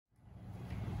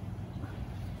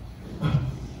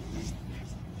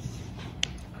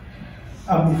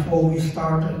Before we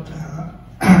started,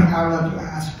 I would like to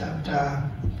ask that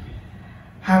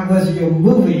how was your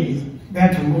movie,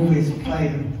 better movies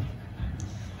playing?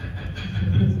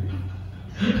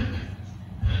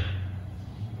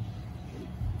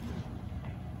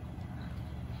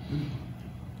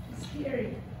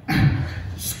 Scary.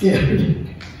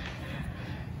 Scary.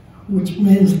 Which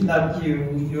means that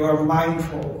you are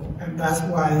mindful, and that's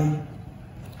why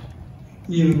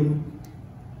you're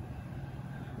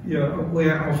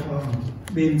aware of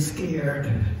being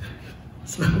scared.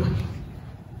 So,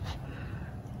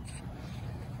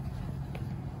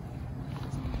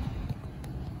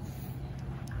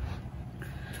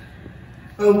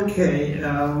 okay,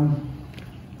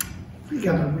 we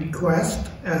got a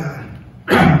request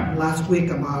last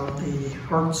week about the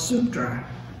Heart Sutra,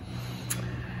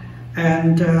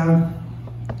 and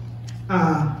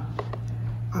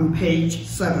on page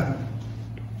 7.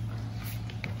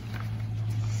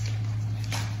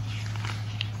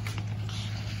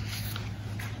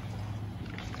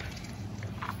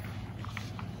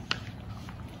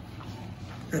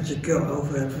 Let's just go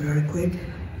over it very quick.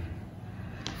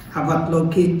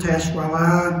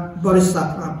 Avalokiteshvara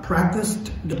Bodhisattva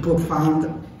practiced the profound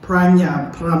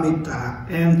prajna paramita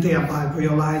and thereby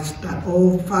realized that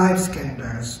all 5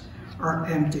 skandhas are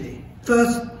empty.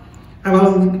 Thus,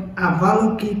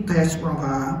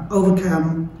 Avalokiteshvara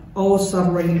overcame all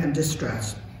suffering and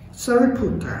distress.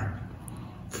 Sariputta,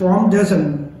 form does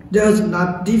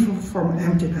not differ from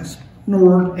emptiness,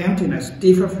 nor emptiness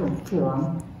differ from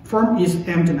form. Form is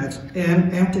emptiness,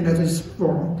 and emptiness is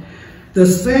form. The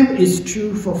same is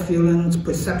true for feelings,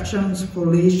 perceptions,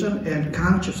 volition, and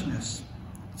consciousness.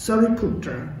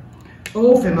 Sariputta,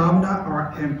 all phenomena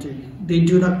are empty. They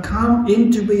do not come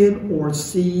into being or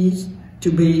cease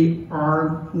to be,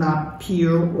 are not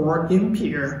pure or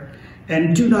impure,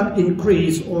 and do not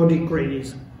increase or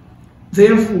decrease.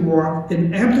 Therefore,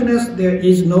 in emptiness there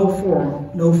is no form,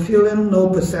 no feeling, no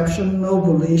perception, no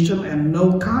volition, and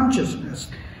no consciousness.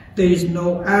 There is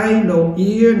no eye, no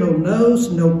ear, no nose,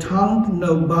 no tongue,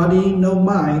 no body, no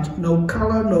mind, no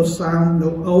color, no sound,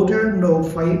 no odor, no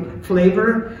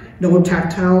flavor, no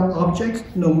tactile objects,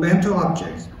 no mental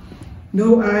objects,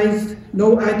 no eyes,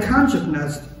 no eye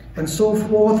consciousness, and so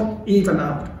forth, even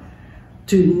up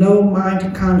to no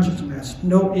mind consciousness,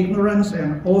 no ignorance,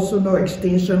 and also no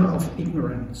extinction of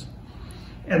ignorance,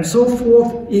 and so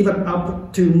forth, even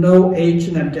up to no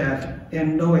aging and death,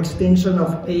 and no extinction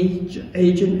of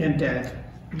aging and death.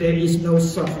 There is no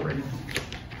suffering.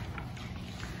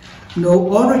 No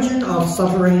origin of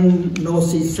suffering, no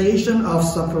cessation of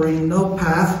suffering, no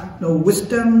path, no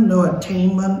wisdom, no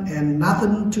attainment, and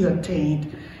nothing to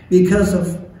attain. Because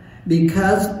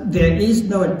there is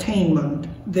no attainment,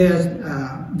 there's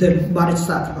the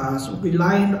bodhisattvas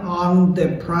relying on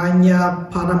the prajna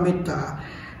paramita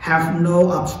have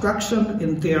no obstruction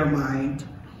in their mind.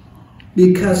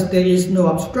 Because there is no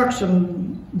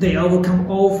obstruction, they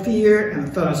overcome all fear,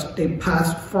 and thus they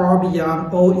pass far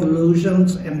beyond all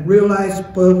illusions and realize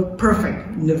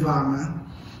perfect nirvana.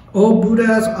 All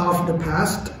Buddhas of the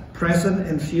past, present,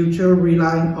 and future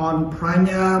relying on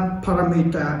prajna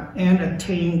paramita and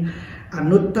attain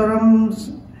anuttaram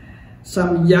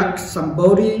samyak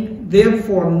sambodhi,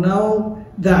 therefore know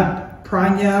that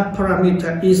prajna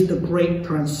paramita is the great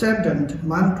transcendent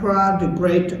mantra, the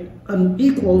great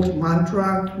unequaled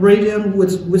mantra, radiant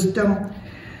with wisdom,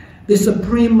 the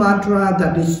supreme mantra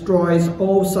that destroys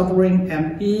all suffering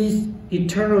and is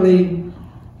eternally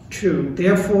true.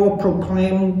 Therefore,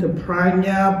 proclaim the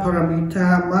prajna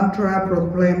paramita mantra,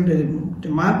 proclaim the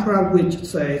mantra which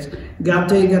says,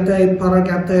 Gate Gate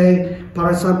Paragate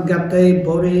Parasabgate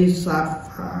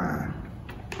Bodhisattva.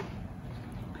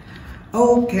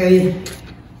 Okay.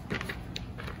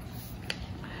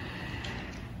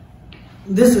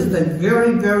 This is a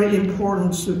very, very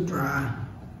important sutra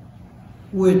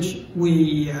which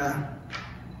we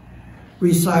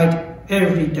recite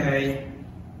every day.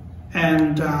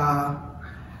 And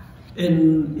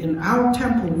in our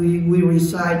temple, we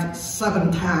recite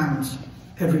 7 times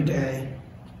every day.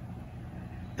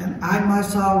 And I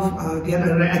myself get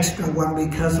an extra one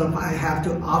because I have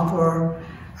to offer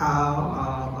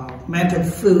mental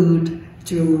food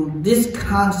to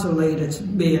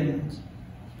disconsolated beings.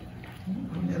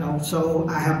 So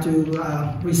I have to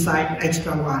recite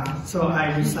extra one. So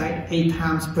I recite 8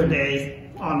 times per day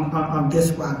on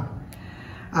this one.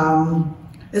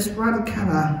 It's rather kind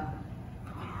of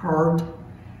hard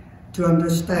to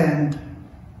understand,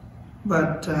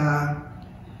 but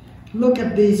look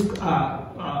at these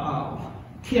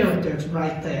characters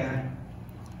right there,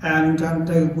 and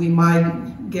we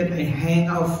might get a hang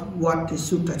of what the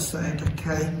sutra said.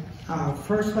 Okay,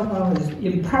 First of all, is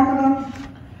impermanent.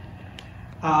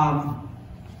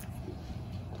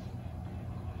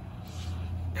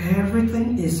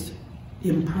 Everything is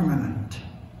impermanent.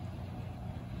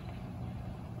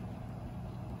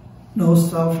 No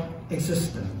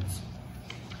self-existence.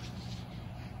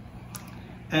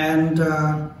 And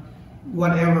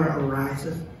whatever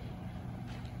arises,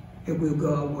 it will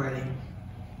go away.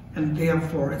 And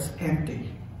therefore it's empty.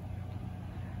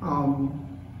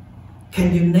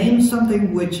 Can you name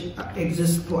something which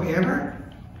exists forever?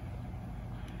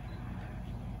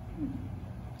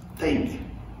 Think.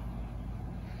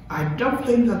 I don't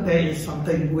think that there is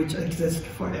something which exists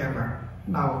forever.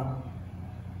 No.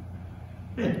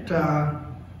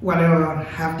 Whatever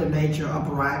have the nature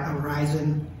of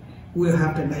arising will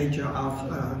have the nature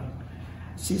of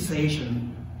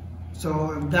cessation.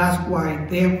 So that's why,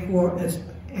 therefore, it's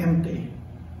empty.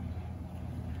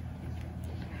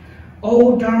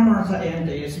 All dharmas are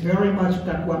empty. It's very much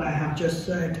that what I have just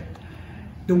said.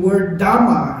 The word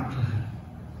dharma,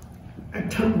 it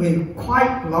took me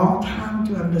quite a long time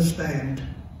to understand.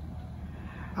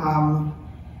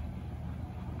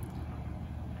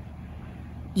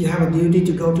 You have a duty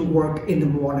to go to work in the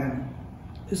morning.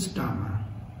 It's dharma.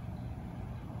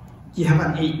 You have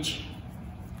an age.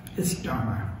 It's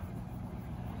dharma.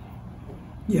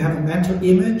 You have a mental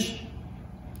image.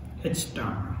 It's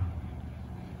dharma.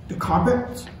 The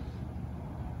carpet,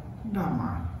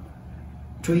 dharma.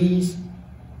 Trees,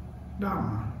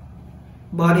 dharma.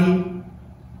 Body,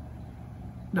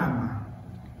 dharma.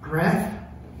 Breath,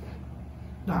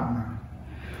 dharma.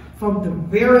 From the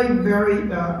very, very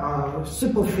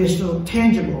superficial,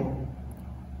 tangible,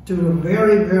 to the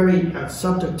very, very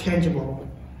subtle, tangible,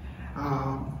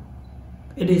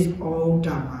 it is all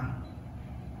dharma.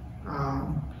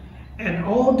 And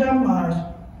all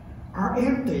dharmas are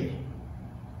empty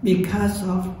because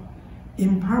of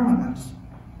impermanence.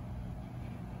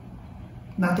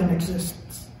 Nothing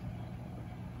exists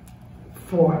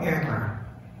forever,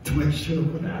 to make sure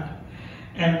of that.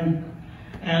 And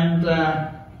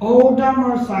all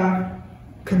dharmas are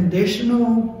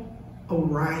conditional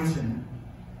arising.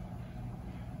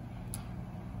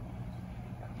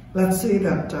 Let's say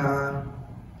that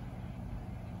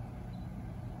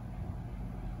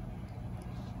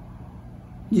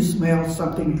you smell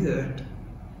something good,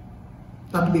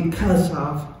 but because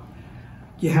of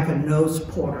you have a nose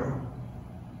portal,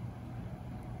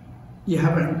 you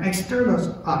have an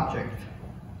external object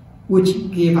which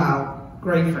give out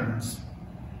fragrance,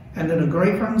 and then the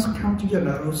fragrance come to your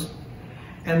nose,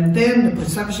 and then the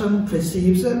perception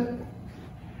perceives it,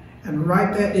 and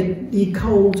right there it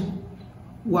decodes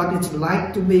what it's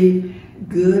like to be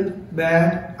good,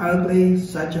 bad, ugly,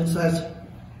 such and such,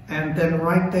 and then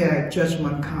right there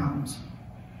judgment comes.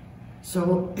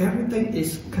 So everything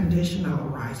is conditional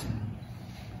arising.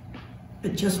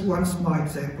 It's just one small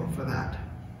example for that.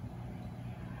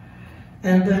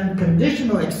 And then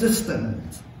conditional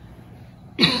existence.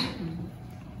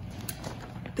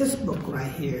 This book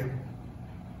right here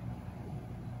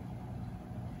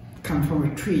comes from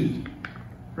a tree,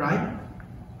 right?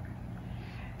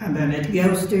 And then it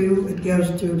goes to the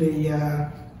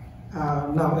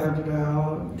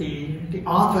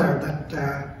author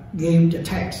that gave the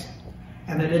text,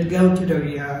 and then it goes to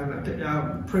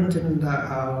the printing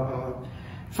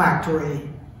factory,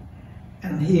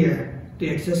 and here the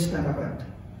existence of it.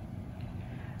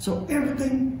 So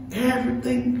everything,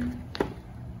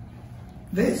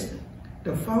 this,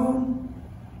 the phone,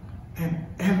 and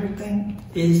everything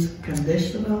is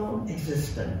conditional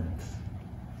existence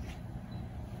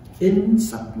in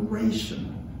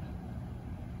separation.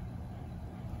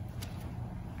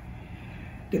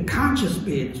 The conscious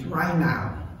beings right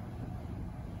now,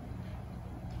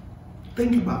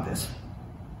 think about this.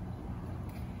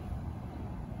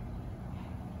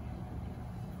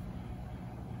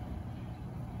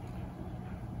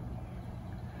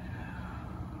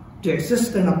 The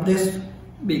existence of this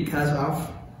because of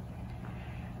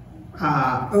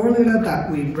earlier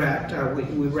that we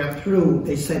read through,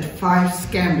 they said 5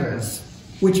 skandhas,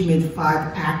 which means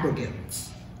 5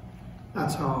 aggregates.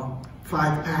 That's all,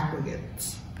 5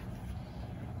 aggregates.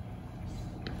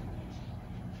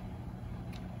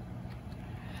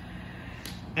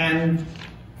 And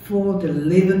for the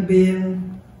living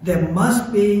being, there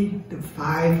must be the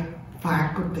 5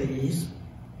 faculties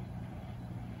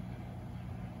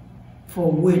for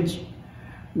which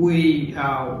we,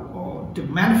 the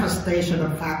manifestation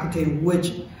of faculty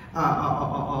which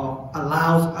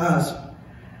allows us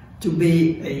to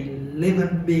be a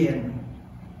living being.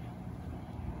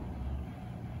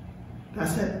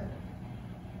 That's it.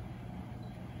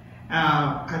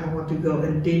 I don't want to go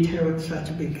in detail with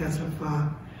such because of,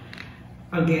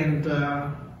 again,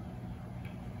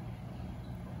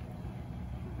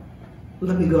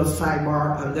 let me go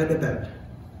sidebar a little bit.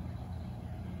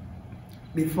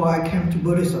 Before I came to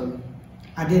Buddhism,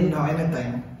 I didn't know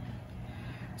anything.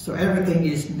 So everything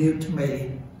is new to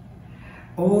me.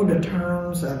 All the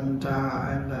terms and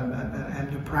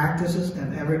the practices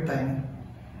and everything.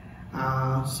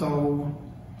 So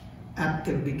at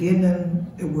the beginning,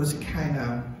 it was kind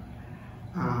of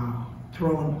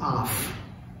thrown off.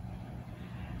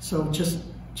 So just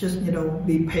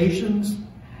be patient.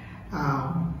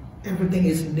 Everything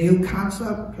is new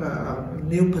concept,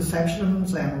 new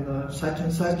perceptions, and such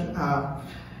and such.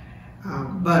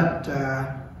 But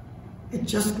it's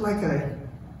just like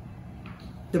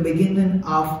the beginning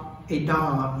of a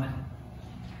dawn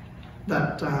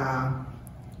that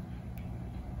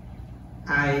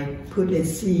I put a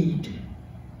seed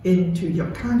into your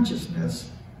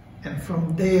consciousness, and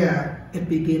from there it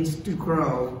begins to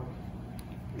grow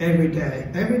every day.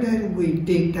 Every day we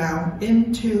dig down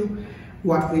into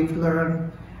what we've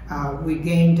learned, we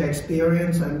gain the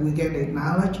experience and we get the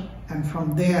knowledge, and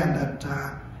from there that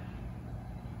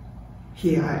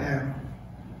here I am.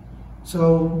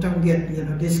 So don't get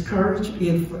discouraged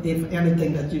if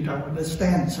anything that you don't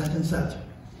understand, such and such,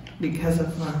 because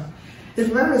of it's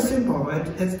very simple.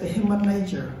 It's the human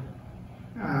nature.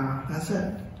 That's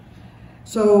it.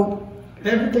 So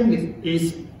everything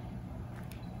is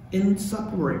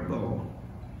inseparable,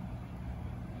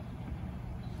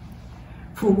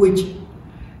 for which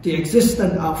the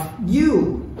existence of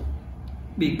you,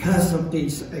 because of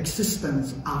this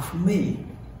existence of me,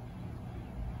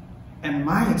 and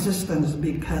my existence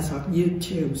because of you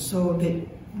too. So the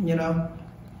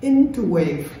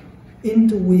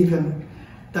interweaving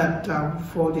that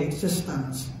for the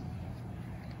existence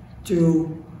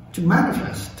to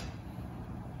manifest,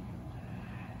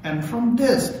 and from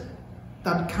this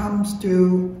that comes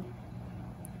to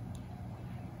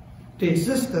the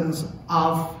existence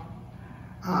of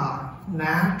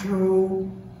naturality.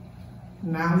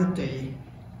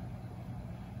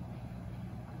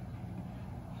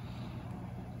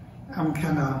 I'm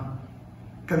kind of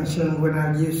concerned when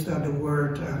I use the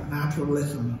word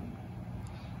naturalism.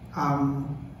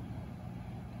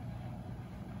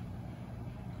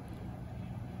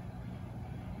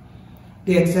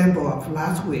 The example of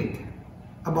last week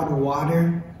about the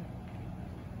water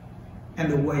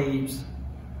and the waves.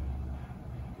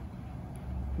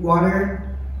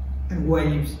 Water and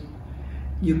waves,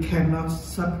 you cannot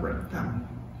separate them.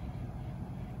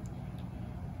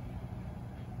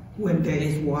 When there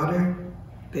is water,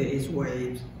 there is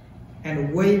waves,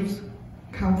 and waves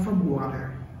come from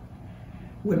water.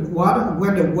 When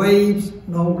the waves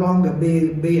no longer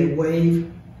be a wave,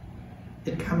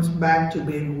 it comes back to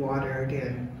being water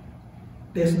again.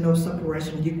 There's no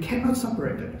separation. You cannot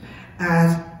separate it.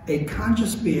 As a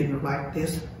conscious being like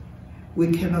this,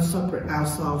 we cannot separate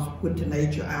ourselves with the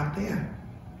nature out there.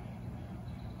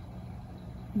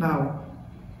 No.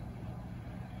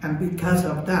 And because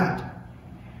of that,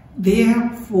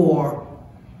 therefore,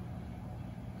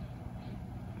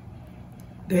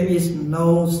 there is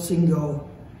no single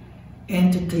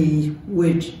entity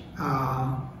which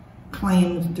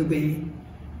claims to be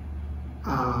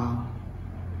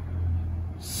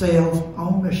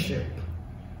self-ownership.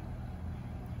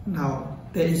 No,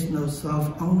 there is no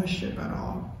self-ownership at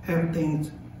all.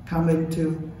 Everything's coming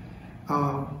to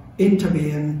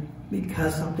intervene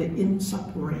because of the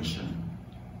inseparation.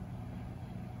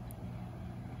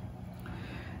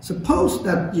 Suppose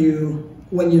that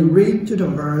when you read to the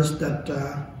verse that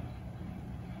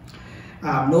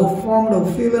no form, no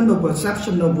feeling, no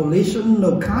perception, no volition,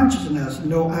 no consciousness,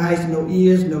 no eyes, no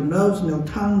ears, no nose, no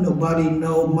tongue, no body,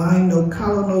 no mind, no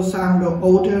color, no sound, no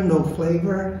odor, no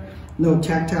flavor, no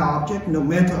tactile object, no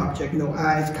mental object, no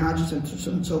eyes, consciousness,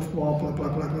 and so forth, blah, blah,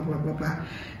 blah, blah, blah, blah, blah.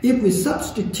 If we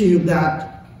substitute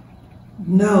that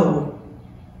no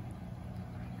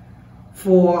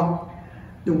for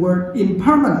the word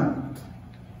impermanent,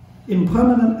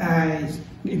 impermanent eyes,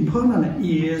 impermanent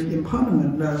ears,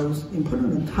 impermanent nose,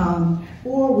 impermanent tongue,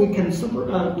 or we can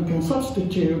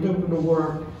substitute the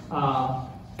word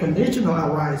conditional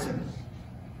arising.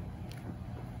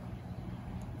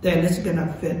 Then it's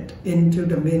gonna fit into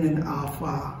the meaning of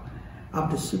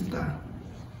the sutta.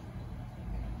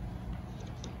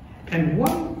 And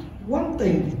one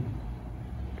thing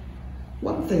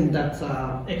that's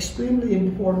extremely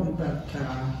important that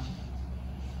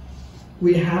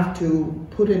we have to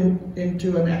put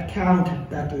into an account,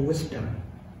 that wisdom.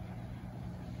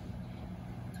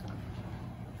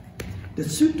 The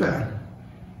sutra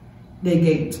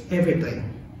negates everything.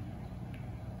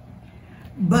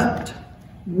 but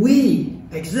we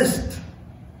exist.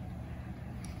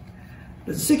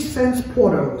 The six sense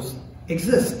portals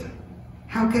exist.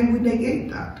 How can we negate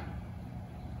that?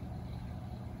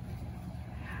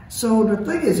 So the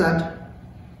thing is that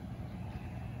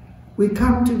we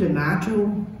come to the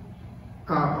natural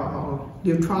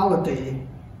neutrality,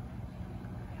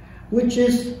 which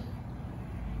is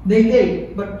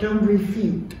negate but don't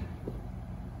refute.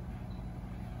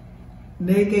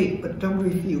 Negate but don't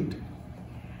refute.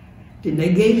 The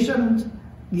negation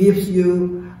gives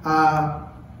you a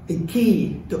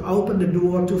key to open the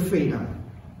door to freedom.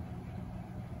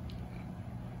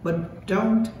 But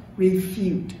don't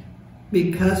refute,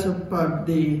 because of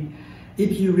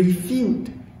if you refute,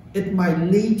 it might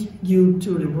lead you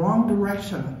to the wrong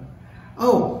direction.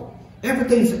 Oh,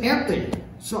 everything's empty,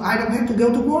 so I don't have to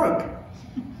go to work.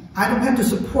 I don't have to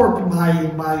support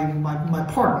my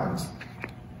partners.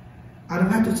 I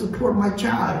don't have to support my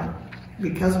child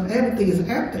because everything is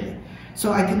empty.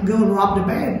 So I can go and rob the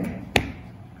bank.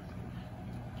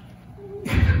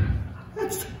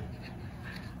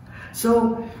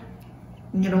 So,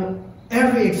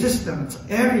 every existence,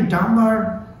 every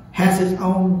Dharma has its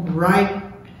own right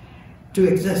to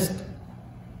exist.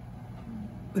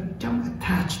 But don't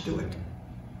attach to it.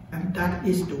 And that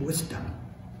is the wisdom.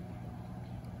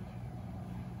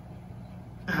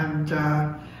 And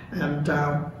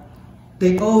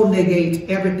they all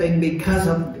negate everything because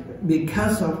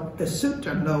of the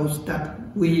sutra knows that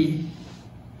we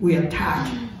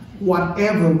attach.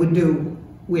 Whatever we do,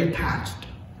 we attached.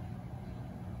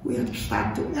 We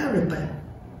attach to everything.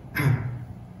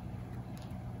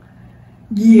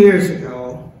 Years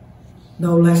ago,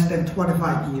 no less than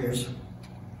 25 years,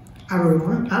 I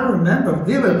remember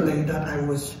vividly that I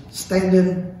was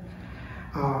standing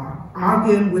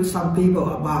arguing with some people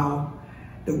about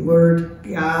the word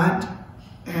God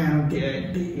and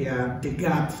the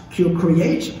God's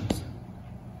creations.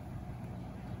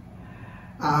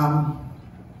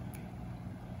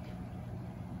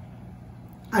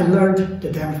 I learned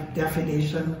the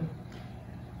definition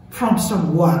from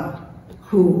someone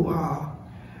who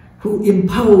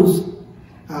imposed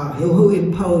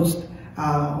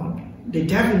the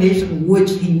definition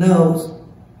which he knows,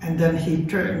 and then he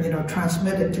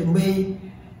transmitted to me,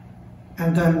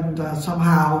 and then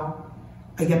somehow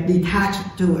I get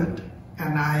detached to it,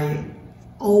 and I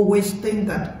always think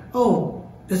that, oh,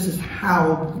 this is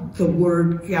how the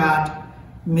word God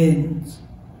means,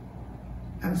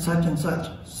 and such.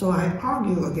 So I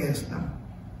argue against them.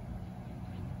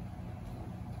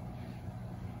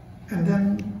 And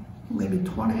then maybe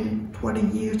 20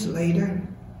 years later,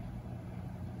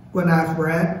 when I've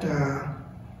read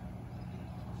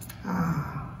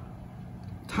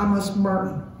Thomas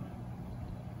Merton,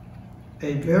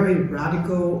 a very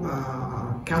radical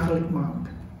Catholic monk,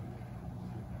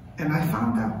 and I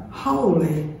found out,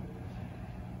 holy,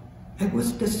 it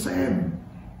was the same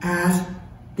as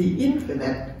the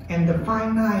infinite and the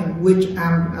finite, which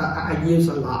I use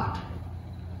a lot.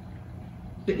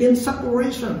 The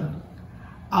inseparation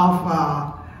of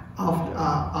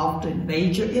the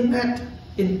nature in that,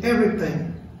 in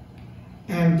everything,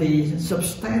 and the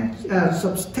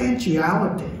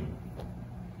substantiality,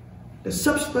 the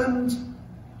substance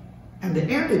and the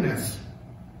emptiness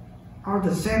are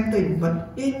the same thing,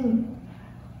 but they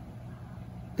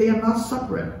are not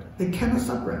separate. They cannot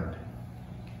separate.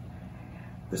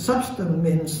 The substance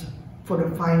means for the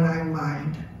finite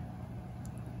mind.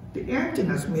 The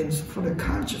emptiness means for the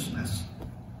consciousness.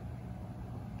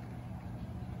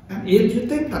 And if you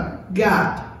think that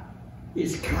God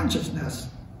is consciousness,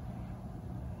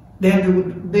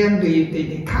 then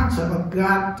the concept of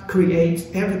God creates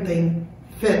everything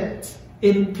fits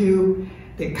into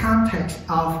the context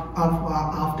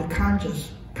of the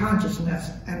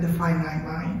consciousness and the finite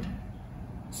mind.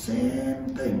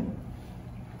 Same thing.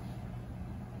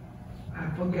 I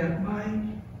forget my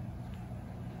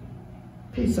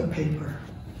piece of paper.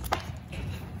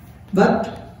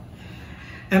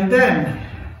 And then,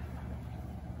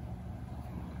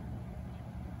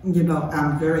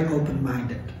 I'm very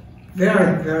open-minded.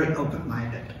 Very, very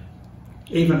open-minded.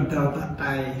 Even though that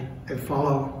I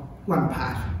follow one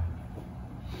path.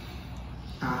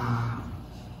 I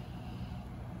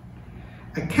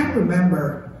can't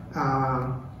remember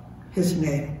his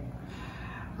name.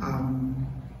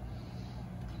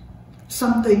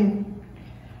 Something,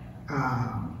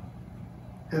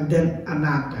 and then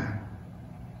Ananda,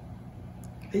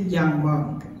 a young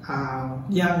monk,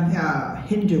 young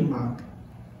Hindu monk,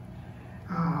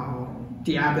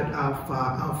 the abbot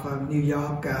of New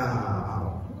York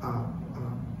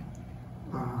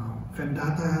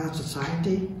Vedanta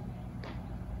Society.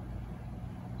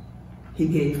 he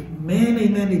gave many,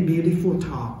 many beautiful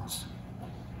talks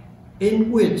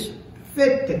in which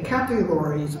fit the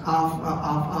categories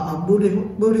of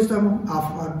Buddhism,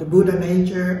 of the Buddha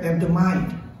nature and the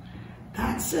mind.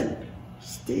 That's it.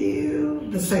 Still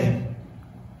the same.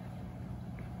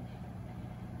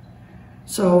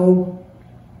 So,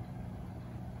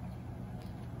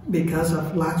 because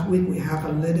of last week, we have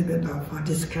a little bit of a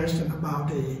discussion about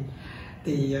the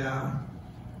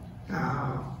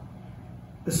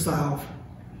self,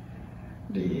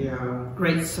 the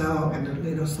great self and the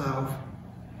little self.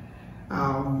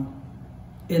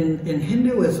 In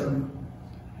Hinduism,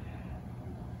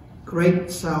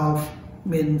 great self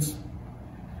means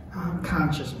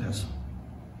consciousness,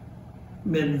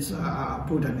 means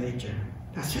Buddha nature.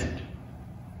 That's it.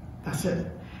 That's it.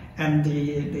 And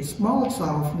the small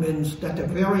self means that the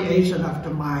variation of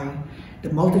the mind, the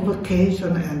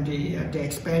multiplication and the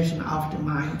expansion of the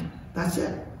mind. That's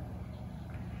it.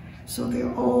 So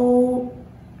they're all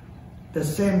the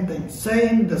same thing,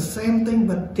 saying the same thing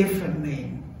but different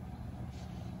name.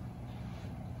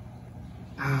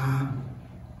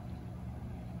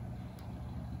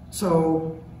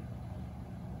 So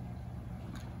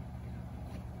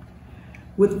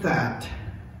with that,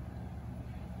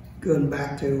 going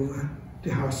back to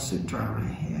the Heart Sutra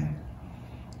right here,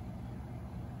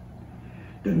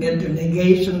 the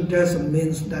negation doesn't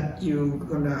mean that you're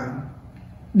gonna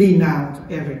denounce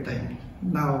everything.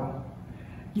 No,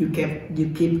 you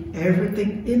keep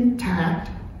everything intact,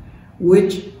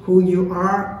 which who you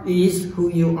are is who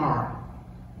you are.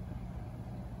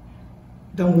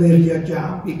 Don't leave your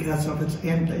job because of it's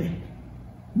empty.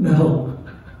 No.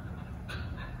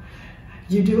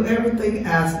 You do everything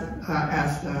as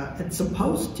it's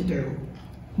supposed to do,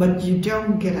 but you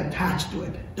don't get attached to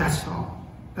it. That's all.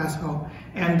 That's all.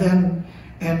 And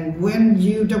when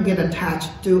you don't get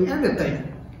attached to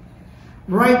anything,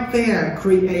 right there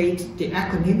creates the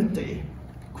equanimity,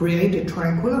 create the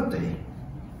tranquility.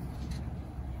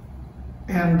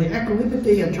 And the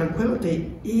equanimity and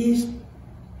tranquility is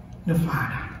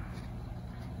nirvana.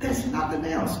 There's nothing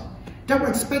else. Don't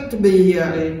expect to be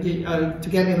to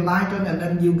get enlightened and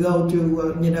then you go to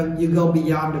you go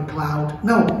beyond the cloud.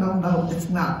 No, it's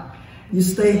not. You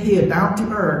stay here down to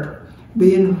earth,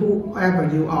 being whoever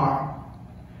you are,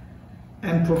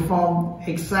 and perform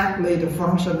exactly the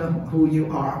function of who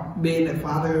you are, being a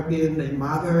father, being a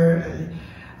mother,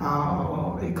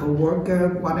 a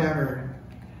co-worker, whatever,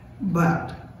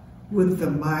 but with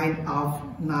the mind of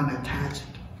non-attached,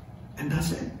 and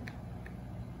that's it.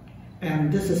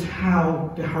 And this is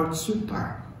how the Heart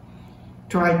Sutra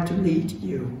tried to lead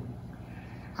you.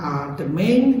 The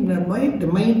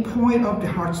main point of the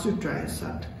Heart Sutra is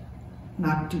that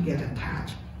not to get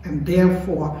attached, and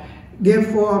therefore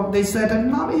they said that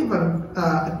not even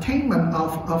attainment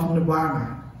of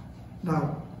nirvana.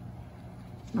 No,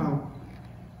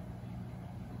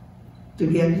 to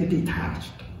get you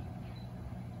detached,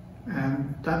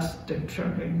 and that's the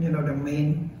the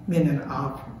main meaning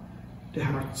of the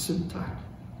Heart Sutra.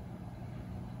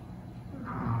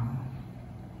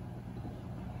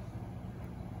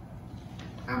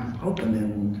 I'm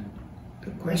opening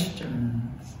the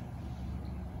questions.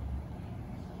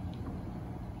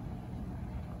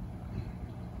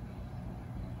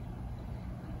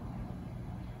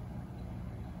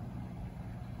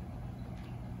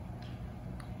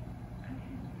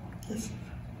 Yes.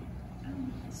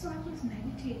 So I was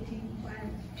meditating while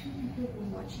two people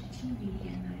were watching TV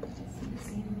and I was just in the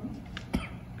same room.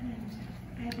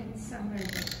 And I've been somewhere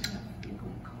that you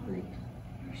could call it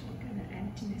actually kind of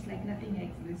emptiness, like nothing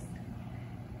exists.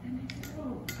 And I said,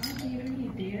 oh, are they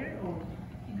really there? Or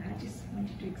I just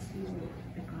wanted to explore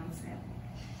the concept.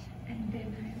 And then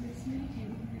I was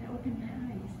meditating and I opened my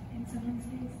eyes and someone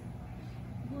says,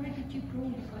 where did you go?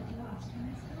 You got lost. And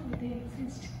I said, oh, they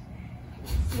exist.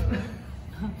 So,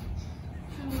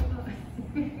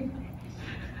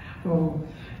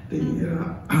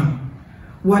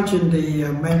 watching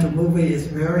the mental movie is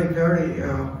very, very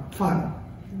fun.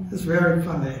 It's very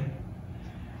funny.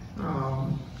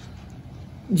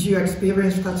 Do you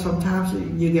experience that sometimes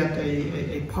you get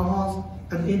a pause,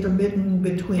 an intermittent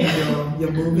between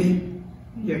your movie?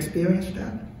 You experience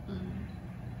that?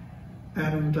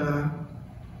 And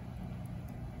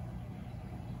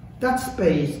that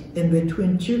space in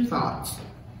between two thoughts,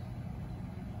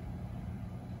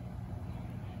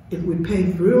 if we pay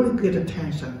really good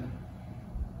attention,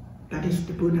 that is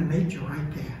the Buddha nature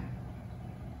right there.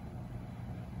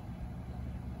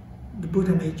 The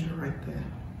Buddha nature right there.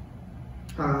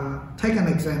 Take an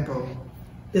example.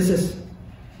 This is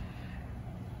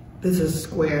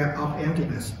square of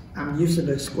emptiness. I'm using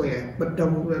the square, but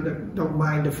don't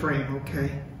mind the frame,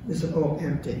 okay? This is all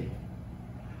empty.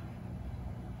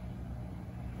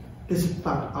 This is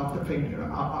part of the finger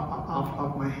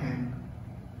of my hand.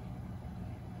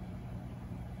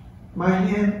 My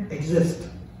hand exists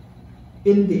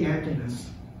in the emptiness,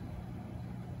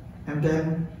 and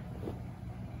then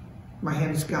my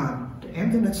hand is gone. The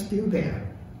emptiness is still there.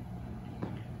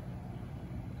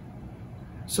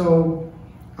 So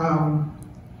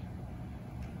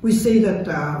we see that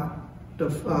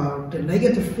the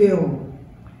negative film,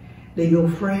 they go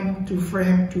frame to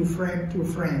frame to frame to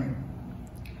frame.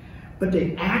 But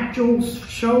the actual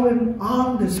showing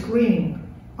on the screen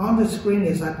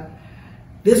is that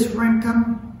this frame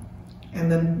comes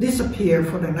and then disappear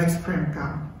for the next frame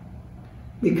come.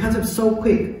 Because it's so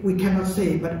quick, we cannot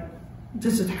see, but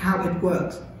this is how it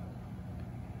works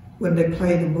when they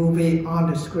play the movie on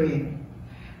the screen.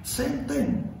 Same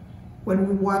thing when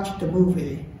we watch the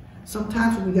movie.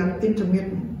 Sometimes we got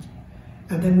intermittent,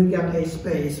 and then we got a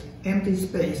space, empty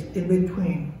space in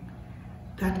between.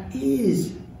 That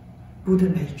is Buddha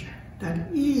nature.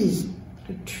 That is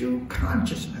the true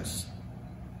consciousness.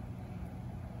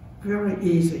 Very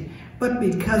easy. But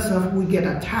because of we get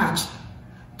attached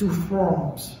to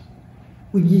forms,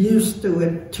 we used to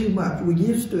it too much. We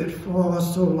used to it for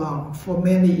so long, for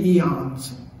many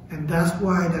eons. And that's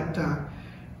why that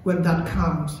when that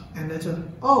comes and it's a,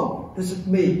 oh, this is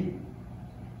me.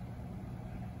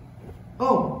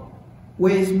 Oh,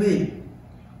 where's me?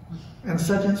 And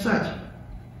such.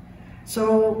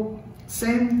 So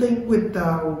same thing with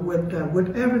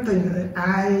everything: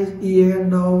 eyes, ear,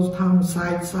 nose, tongue,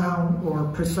 sight, sound, or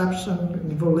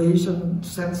perception, volition,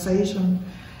 sensation.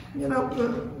 You know,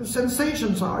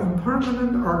 sensations are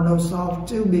impermanent or no self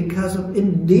too, because of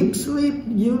in deep sleep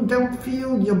you don't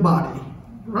feel your body,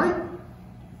 right?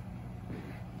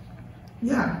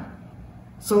 Yeah.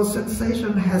 So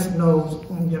sensation has no,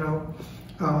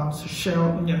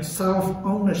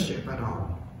 self-ownership at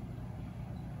all.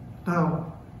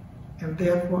 No. And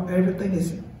therefore everything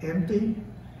is empty.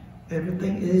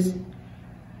 Everything is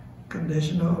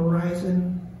conditional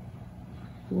arising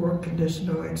or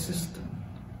conditional existence.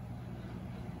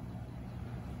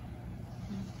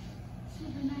 So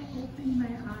when I opened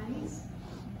my eyes,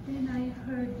 then I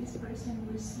heard this person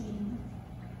was seeing.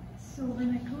 So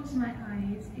when I closed my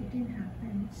eyes, it didn't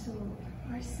happen. So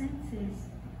our senses,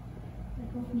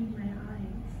 like opening my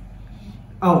eyes.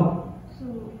 Oh. So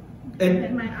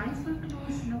when my eyes were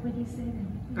closed, nobody said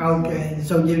anything. Okay,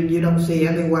 so you don't see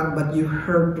anyone, but you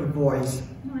heard the voice.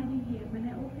 No, I didn't hear. When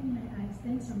I opened my eyes,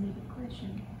 then somebody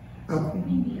questioned. So Okay.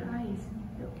 opening the eyes,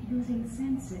 using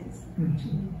senses to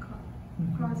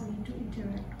cause me to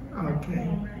interact with that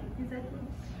form, right? Is that what?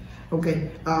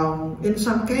 Okay, in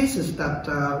some cases that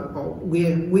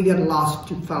we get lost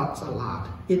to thoughts a lot.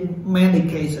 In many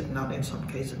cases, not in some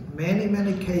cases,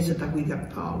 many cases that we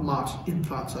get lost in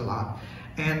thoughts a lot.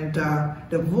 And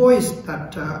the voice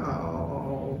that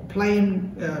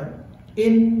playing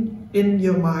in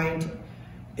your mind,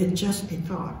 it's just a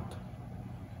thought.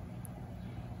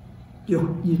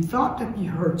 You thought that you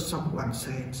heard someone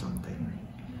saying something.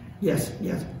 Yes,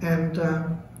 and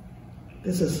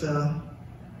this is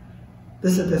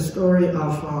the story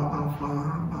of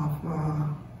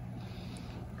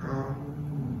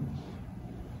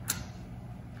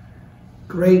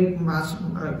great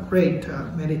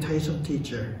meditation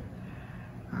teacher,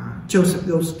 Joseph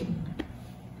Goldstein.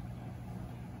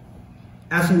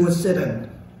 As he was sitting,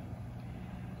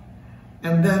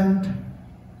 and then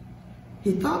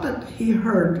he thought that he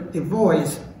heard a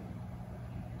voice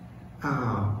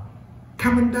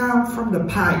coming down from the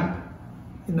pipe,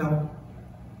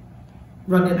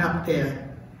 running up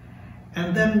there.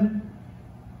 And then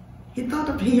he thought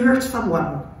that he heard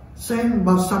someone saying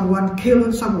about someone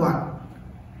killing someone.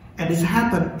 And this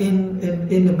happened in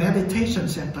the meditation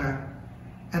center.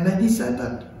 And then he said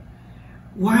that,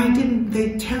 why didn't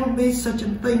they tell me such a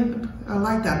thing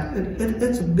like that?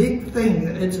 It's a big thing.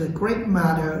 It's a great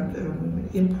matter,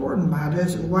 important matter.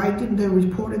 So why didn't they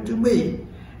report it to me?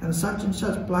 And such,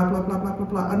 blah, blah, blah, blah, blah,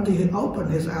 blah, until he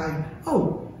opened his eye.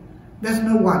 Oh, there's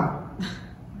no one.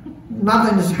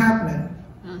 Nothing is happening.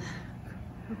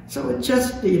 So it's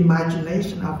just the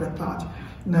imagination of the thought.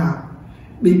 Now,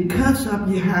 because of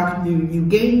you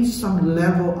gain some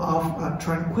level of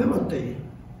tranquility,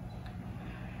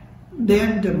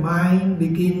 then the mind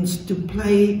begins to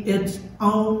play its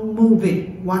own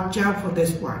movie. Watch out for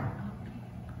this one.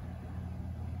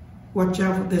 Watch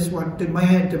out for this one. The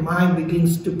mind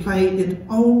begins to play its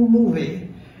own movie.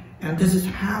 And this is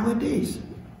how it is.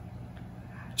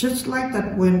 Just like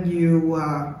that when you,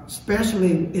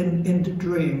 especially in the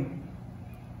dream,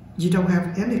 you don't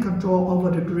have any control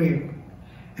over the dream.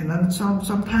 And then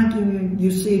sometimes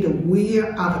you see the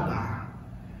weird avatar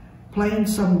playing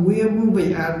some weird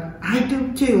movie, and I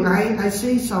do too. I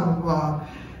see some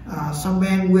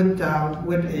man with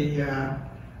an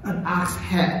ox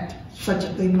head, such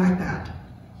a thing like that.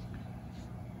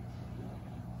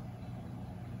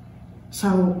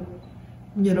 So,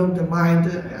 you know, the mind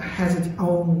has its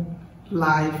own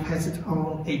life, has its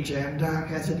own agenda,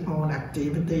 has its own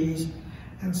activities,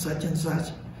 and such and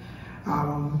such.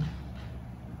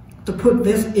 To put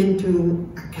this into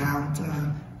account,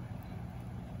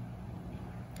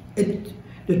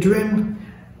 the dream,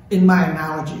 in my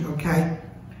analogy, okay,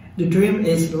 the dream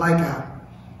is like a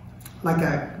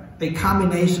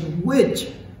combination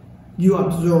which you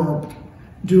absorbed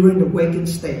during the waking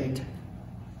state.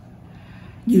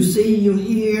 You see, you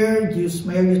hear, you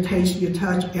smell, you taste, you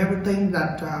touch, everything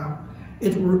that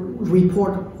it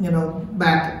report, you know,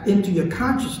 back into your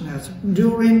consciousness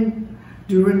during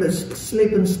the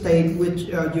sleeping state, which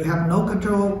you have no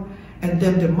control, and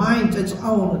then the mind its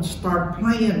own start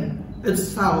playing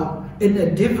itself in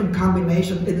a different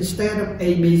combination instead of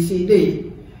A, B, C,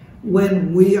 D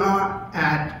when we are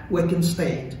at waking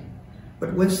state.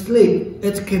 But when sleep,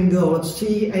 it can go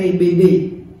C, A, B,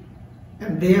 D.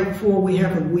 And therefore we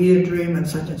have a weird dream and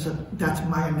such and such. That's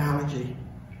my analogy.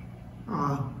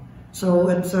 So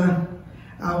it's,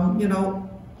 you know,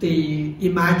 the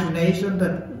imagination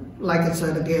that, like I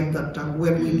said again, that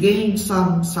when we gain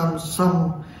some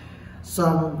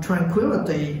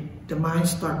tranquility, the mind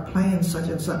start playing such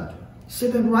and such.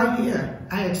 Sitting right here,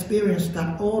 I experience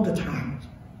that all the time.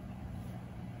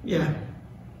 Yeah.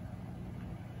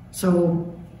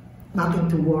 So nothing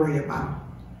to worry about.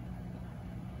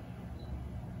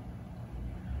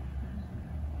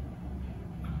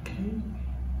 Okay.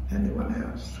 Anyone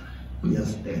else?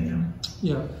 Yes, Daniel.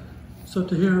 Yeah. So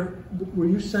to hear, were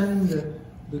you saying that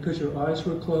because your eyes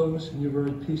were closed and you're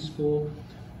very peaceful,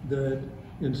 that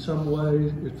in some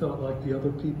way it felt like the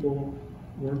other people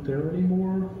weren't there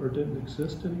anymore or didn't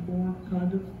exist anymore,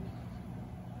 kind of?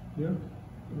 Yeah.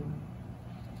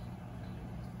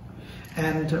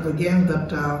 And again,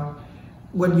 that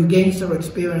when you gain some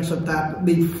experience of that,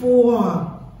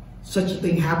 before such a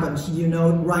thing happens, you know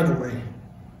it right away.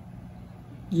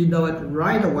 You know it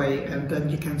right away, and then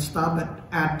you can stop it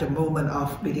at the moment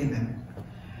of beginning.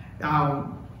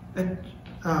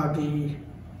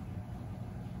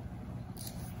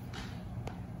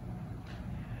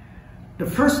 The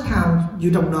first time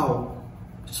you don't know,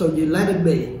 so you let it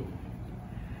be.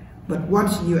 But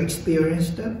once you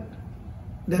experienced it,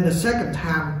 then the second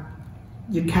time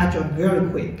you catch on very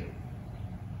quick.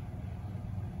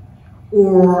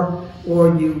 Or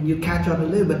you catch on a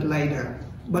little bit later,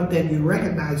 but then you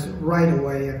recognize it right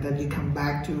away, and then you come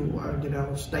back to you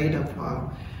know, state of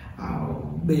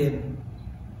being.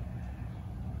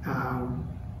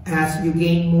 As you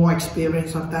gain more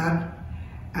experience of that,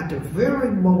 at the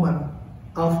very moment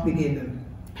of beginning,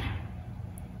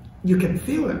 you can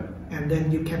feel it, and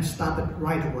then you can stop it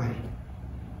right away.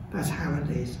 That's how it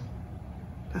is.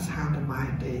 That's how the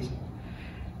mind is.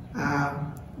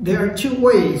 There are two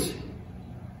ways.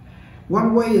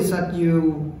 One way is that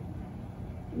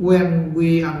when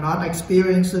we are not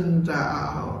experiencing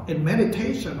in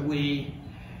meditation, we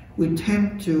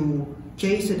tend to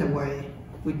chase it away.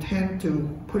 We tend to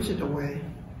push it away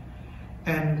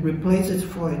and replace it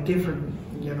for a different,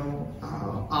 you know,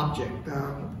 object.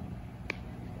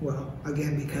 Well,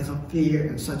 again, because of fear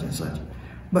and such and such.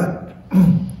 But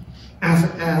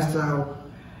as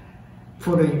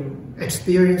for the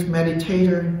experienced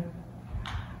meditator,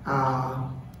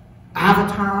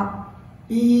 avatar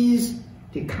is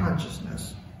the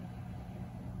consciousness.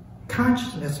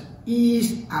 Consciousness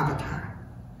is avatar.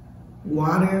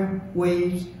 Water,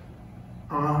 waves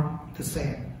are the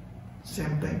same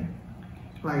thing,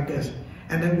 like this.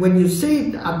 And then when you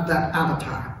see that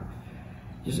avatar,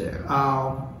 you say,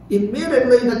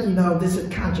 immediately that you know this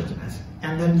is consciousness.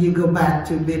 And then you go back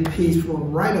to being peaceful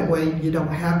right away. You don't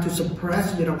have to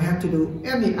suppress, you don't have to do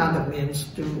any other means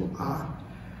to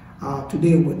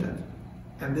deal with it.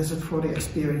 And this is for the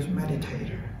experienced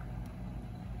meditator.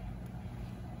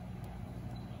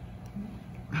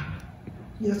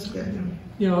 Yes, Daniel.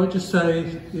 Yeah, I would just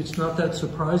say it's not that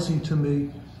surprising to me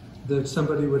that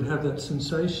somebody would have that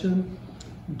sensation,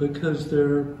 because there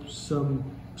are some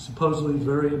supposedly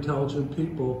very intelligent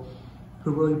people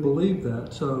who really believe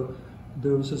that. So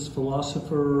there was this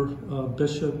philosopher,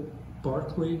 Bishop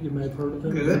Berkeley, you may have heard of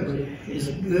him. Good, he's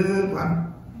a good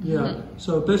one. Yeah,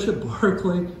 so Bishop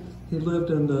Berkeley, he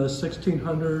lived in the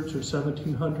 1600s or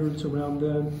 1700s, around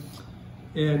then,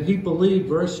 and he believed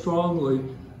very strongly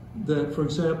that, for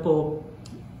example,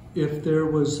 if there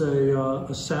was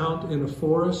a sound in a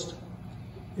forest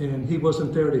and he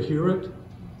wasn't there to hear it,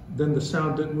 then the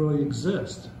sound didn't really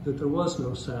exist, that there was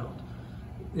no sound.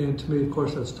 And to me, of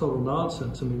course, that's total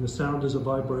nonsense. I mean, the sound is a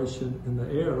vibration in the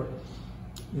air,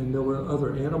 and there were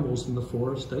other animals in the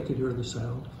forest. They could hear the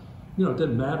sound. You know, it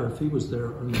didn't matter if he was there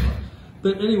or not.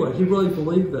 But anyway, he really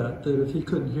believed that if he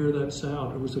couldn't hear that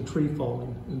sound, it was a tree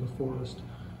falling in the forest,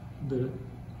 that it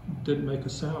didn't make a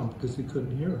sound because he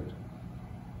couldn't hear it.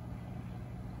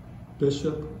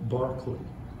 Bishop Barclay.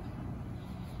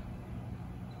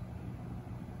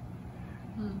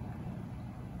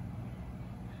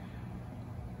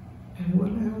 And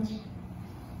what else?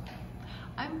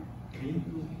 I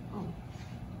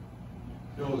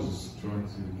was just trying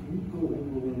to, can you go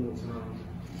over one more time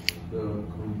the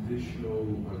conditional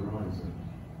arising?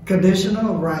 Conditional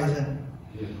arising.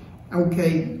 Yeah.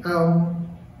 Okay.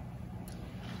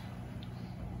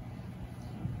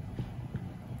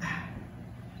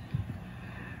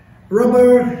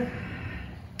 Rubber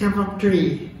came from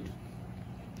tree,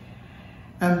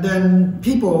 and then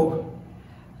people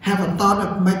have a thought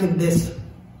of making this,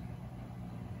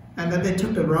 and then they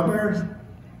took the rubber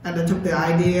and they took the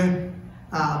idea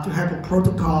to have a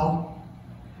protocol,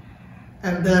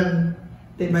 and then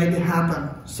they made it happen.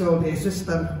 So the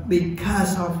system,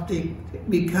 because of the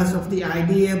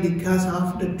idea, because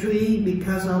of the tree,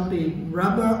 because of the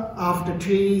rubber of the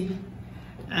tree,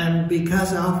 and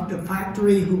because of the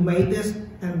factory who made this,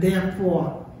 and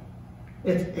therefore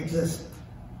it exists.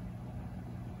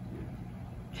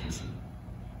 Yes.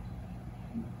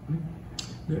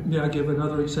 May I give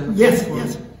another example? Yes,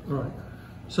 yes. All right.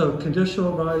 So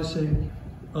conditional arising,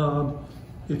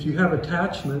 if you have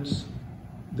attachments,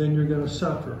 then you're going to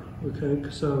suffer, okay?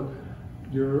 So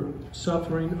your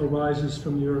suffering arises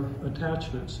from your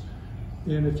attachments.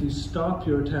 And if you stop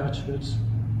your attachments,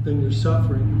 then your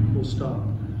suffering will stop.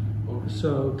 Okay.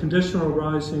 So conditional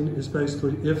arising is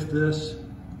basically if this,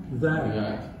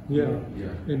 that. Yeah.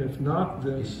 And if not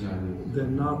this,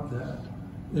 then not that.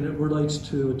 And it relates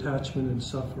to attachment and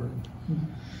suffering.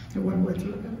 One way to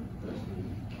look at it.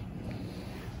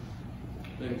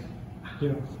 Thanks.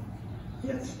 Yeah.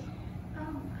 Yes.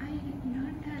 I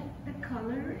learned that the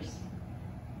colors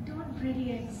don't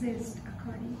really exist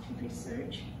according to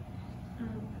research.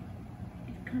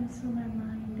 It comes from my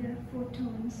mind. There are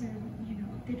photons, and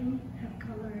they don't have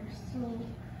colors. So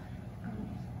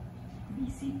we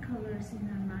see colors in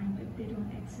our mind, but they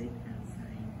don't exist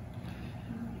outside.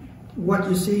 What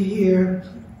you see here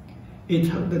is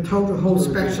the total whole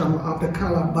spectrum of the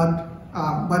color,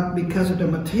 but because of the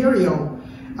material,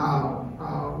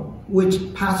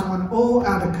 which pass on all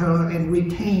other color and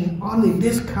retain only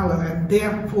this color, and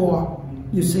therefore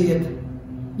you see it.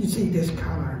 You see this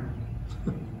color.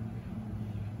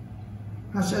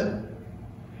 That's it.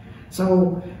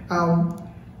 So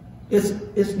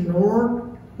it's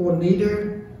nor or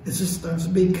neither existence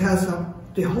because of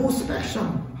the whole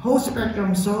spectrum. Whole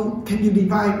spectrum. So can you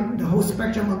divide the whole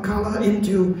spectrum of color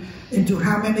into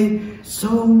how many?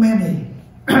 So many.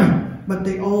 But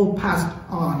they all passed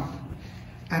on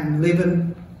and live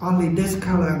in only this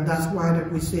color, and that's why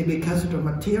that we see, because of the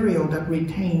material that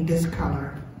retain this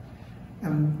color,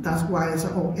 and that's why it's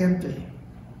all empty.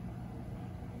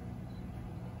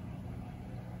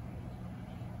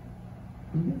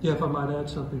 Yeah, if I might add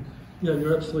something. Yeah,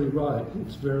 you're absolutely right.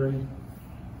 It's very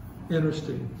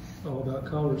interesting, all about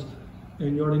colors.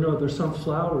 And you already know there's some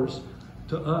flowers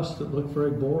to us that look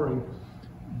very boring,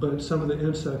 but some of the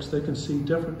insects, they can see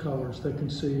different colors. They can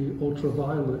see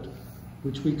ultraviolet,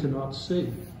 which we cannot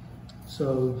see.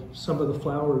 So some of the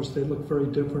flowers, they look very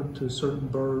different to certain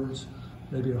birds,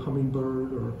 maybe a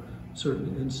hummingbird or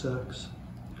certain insects.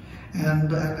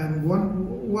 And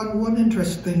one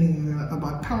interesting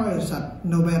about color is that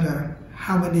no matter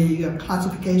how many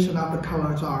classification of the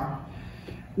colors are,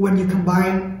 when you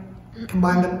combine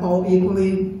them all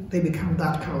equally, they become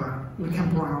that color. They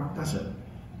become brown. That's it.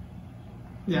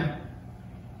 Yeah.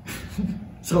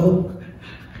 So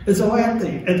it's all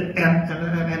empty, and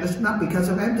it's not because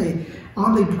of empty,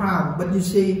 only brown. But you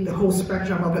see the whole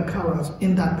spectrum of the colors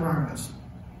in that brownness.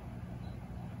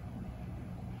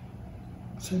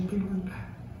 Something like that.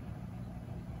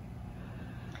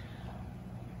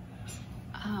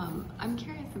 I'm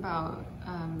curious about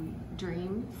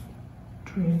dreams.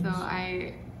 Dreams. So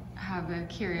I have a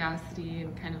curiosity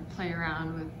and kind of play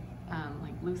around with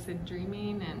like lucid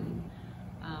dreaming, and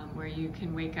where you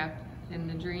can wake up in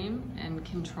the dream and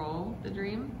control the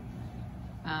dream.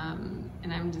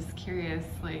 And I'm just curious,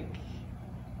 like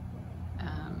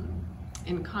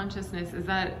in consciousness, is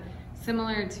that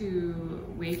similar to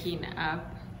waking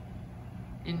up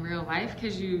in real life,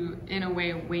 because you, in a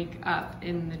way, wake up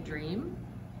in the dream.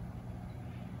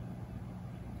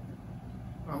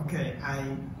 Okay,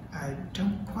 I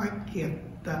don't quite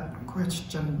get that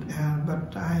question,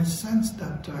 but I sense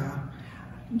that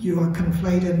you are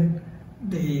conflating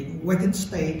the waking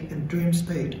state and dream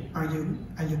state. Are you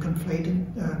conflating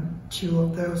two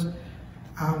of those?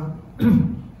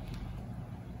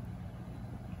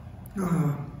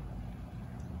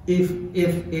 If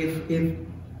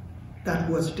that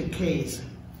was the case,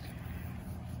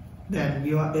 then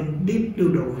you are in deep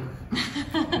doodle.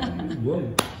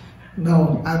 Whoa.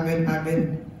 No, I mean,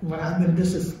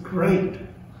 this is great.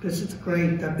 This is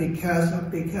great that because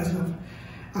of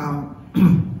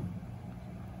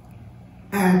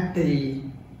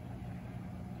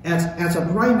as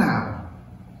of right now,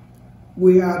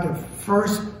 we are the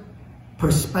first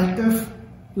perspective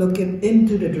looking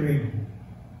into the dream.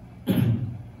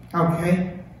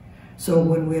 Okay, so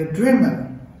when we are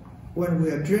dreaming, we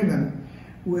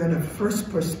are the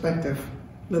first perspective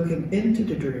looking into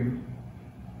the dream.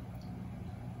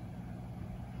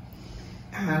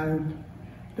 And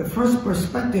the first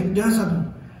perspective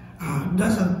doesn't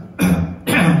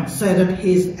say that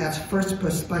he's as first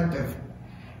perspective,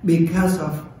 because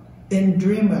of in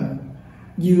dreaming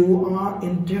you are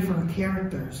in different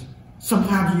characters.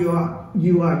 Sometimes you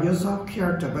are yourself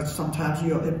character, but sometimes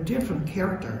you are a different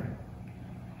character.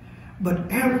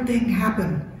 But everything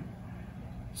happened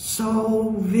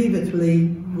so vividly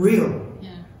real,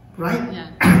 right?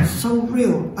 Yeah. So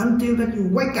real until that you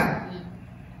wake up.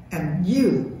 And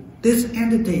you, this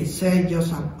entity, say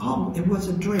yourself, oh, it was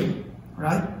a dream,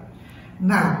 right?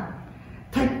 Now,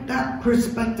 take that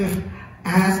perspective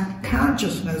as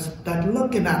consciousness that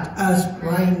looking at us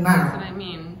right now. That's what I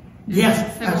mean.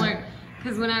 Yes. Similar,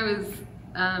 because when I was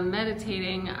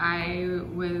meditating,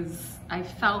 I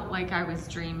felt like I was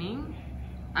dreaming.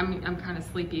 I'm kind of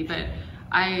sleepy, but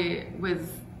I was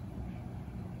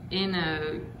in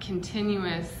a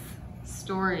continuous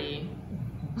story.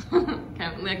 Kind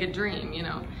of like a dream,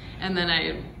 and then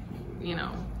I,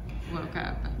 woke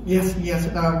up. Yes.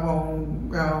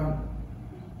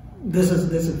 This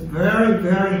is very,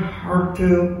 very hard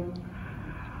to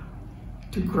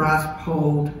grasp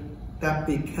hold. That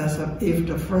because of if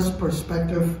the first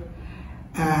perspective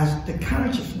as the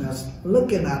consciousness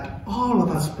looking at all of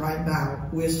us right now,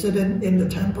 we're sitting in the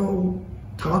temple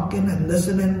talking and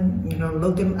listening,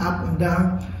 looking up and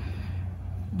down.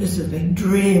 This is a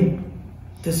dream.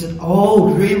 This is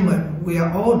all dreaming. We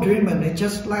are all dreaming. It's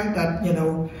just like that,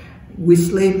 we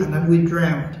sleep and then we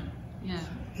dreamt. Yeah.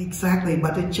 Exactly,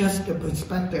 but it's just the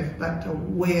perspective that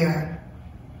where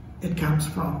it comes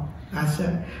from. That's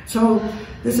it. So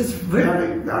this is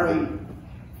very, very,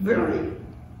 very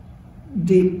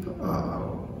deep,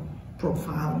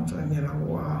 profound,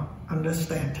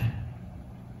 understanding.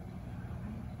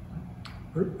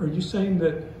 Are you saying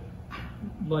that,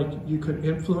 like, you can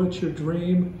influence your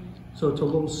dream? So it's a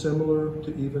little similar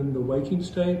to even the waking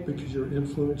state, because you're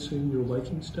influencing your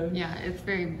waking state? Yeah, it's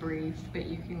very brief, but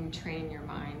you can train your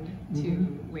mind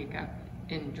to wake up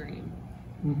in dream.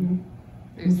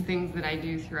 There's things that I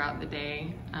do throughout the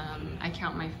day. I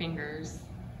count my fingers.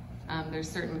 There's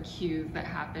certain cues that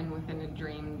happen within a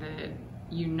dream that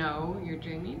you're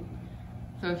dreaming.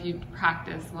 So if you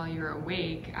practice while you're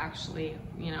awake, actually,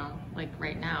 like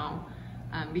right now,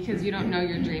 because you don't know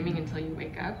you're dreaming until you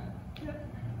wake up.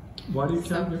 Why do you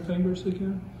count your fingers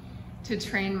again? To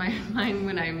train my mind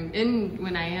when I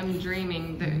am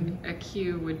dreaming. A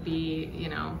cue would be,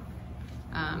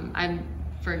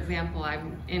 for example,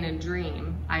 I'm in a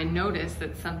dream. I notice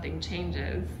that something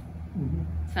changes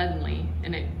suddenly,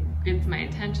 and it gets my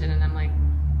attention, and I'm like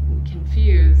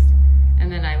confused.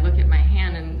 And then I look at my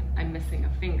hand, and I'm missing a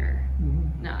finger.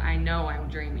 Now I know I'm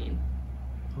dreaming.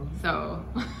 So.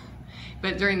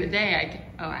 But during the day,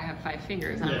 I have 5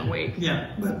 fingers. I'm awake.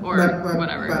 Yeah, but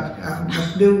whatever. But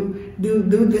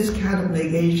do this kind of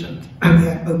negation.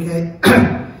 Okay.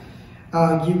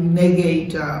 You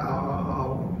negate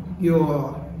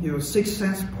your 6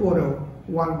 sense portal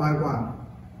one by one.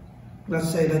 Let's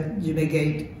say that you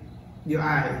negate your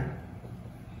eye.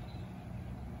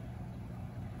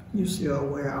 You're still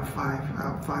aware of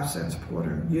 5 sense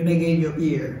portal. You negate your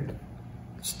ear.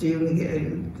 Still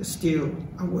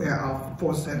aware of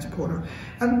 4 sense portal,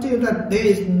 until that there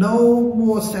is no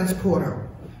more sense portal.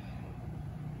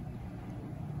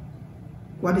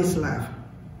 What is left?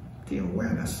 The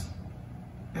awareness.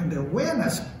 And the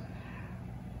awareness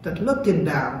that looking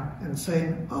down and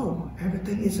saying, oh,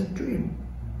 everything is a dream.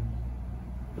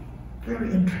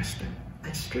 Very interesting,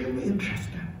 extremely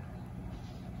interesting.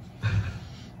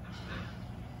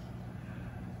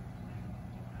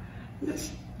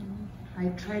 Yes. I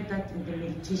tried that in the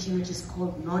meditation, which is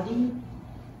called nodding,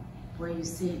 where you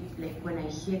say, like, when I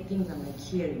hear things, I'm like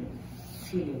hearing,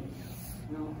 feeling,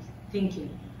 you know,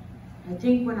 thinking. I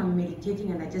think when I'm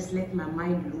meditating and I just let my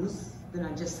mind loose, then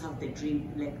I just have the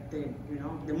dream, like the, you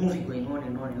know, the movie going on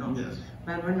and on and on. Yes.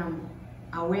 But when I'm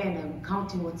aware and I'm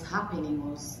counting what's happening,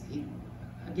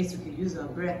 I guess you could use our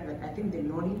breath, but I think the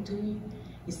nodding to me,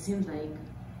 it seems like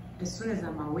as soon as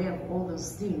I'm aware of all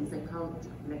those things, like how,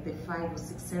 like the 5 or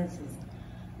 6 senses,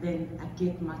 then I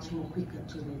get much more quicker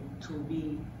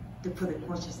for the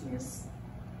consciousness.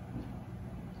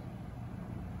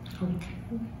 Okay.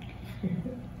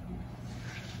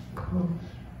 Cool.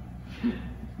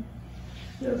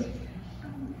 Yes.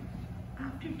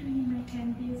 After doing my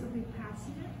 10 days of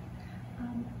Vipassana,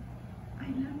 I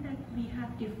learned that we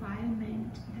have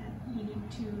defilement that we need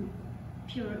to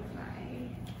purify.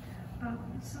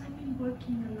 So I've been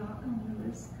working a lot on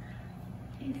this.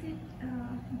 Is it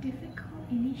difficult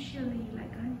initially?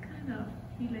 Like I kind of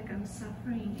feel like I'm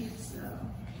suffering. It's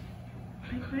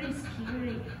like very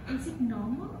scary. Is it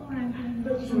normal or I'm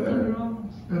doing something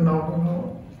wrong?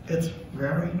 No, it's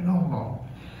very normal.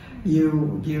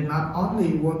 You're not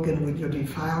only working with your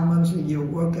defilements, you're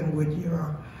working with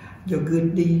your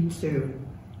good deeds too.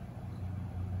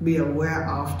 Be aware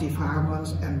of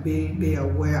defilements and be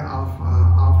aware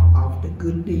of the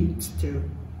good deeds too.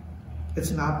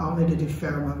 It's not only the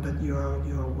defilement that you're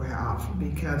aware of,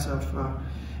 because of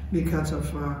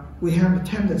we have a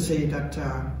tendency that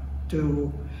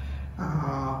to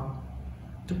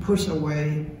push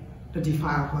away the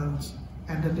defilements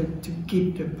and to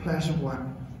keep the pleasant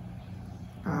one.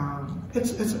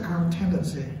 It's our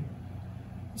tendency.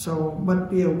 So, but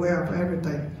be aware of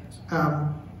everything.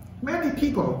 Many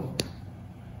people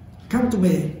come to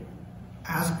me,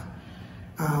 ask,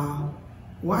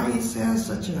 why is there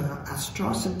such an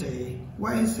atrocity?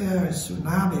 Why is there a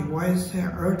tsunami? Why is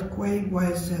there earthquake?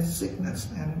 Why is there sickness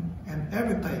and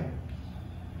everything?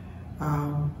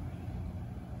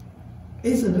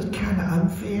 Isn't it kind of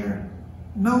unfair?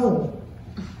 No.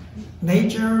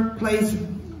 Nature plays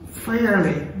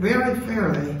fairly, very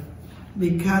fairly,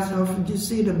 because of, you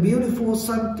see the beautiful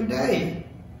sun today.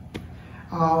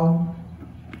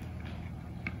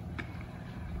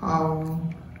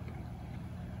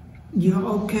 You're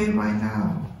okay right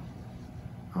now.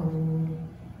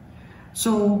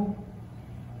 So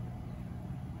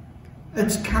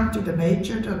it's come to the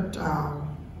nature that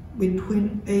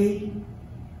between A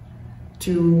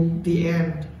to the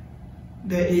end,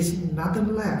 there is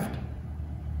nothing left.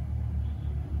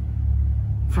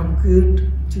 From good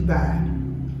to bad,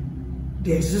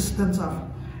 the existence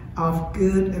of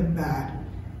good and bad,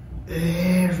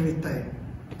 everything,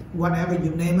 whatever you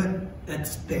name it,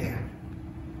 it's there.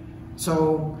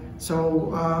 So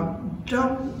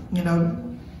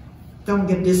don't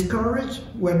get discouraged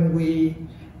when we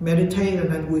meditate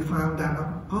and then we found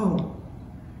out, oh,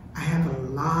 I have a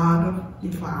lot of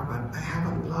defilement, I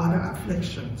have a lot of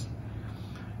afflictions.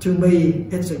 To me,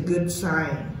 it's a good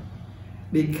sign.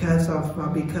 Because of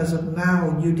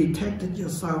now you detected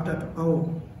yourself that,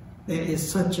 oh, there is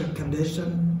such a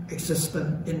condition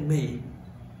existent in me,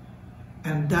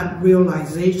 and that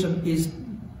realization is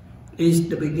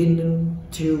the beginning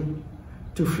to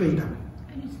freedom.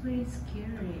 And it's very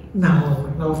scary. No,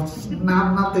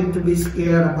 nothing to be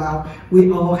scared about.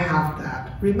 We all have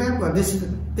that. Remember, this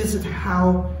is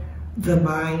how the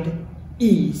mind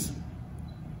is.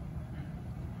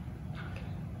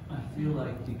 I feel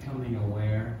like becoming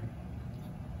aware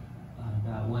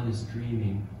that one is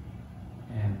dreaming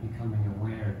and becoming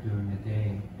aware during the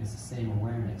day is the same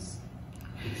awareness.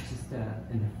 It's just that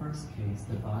in the first case,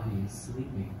 the body is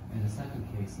sleeping. In the second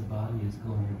case, the body is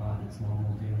going about its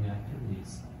normal daily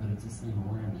activities, but it's the same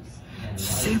awareness.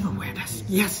 Same awareness.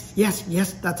 Yes.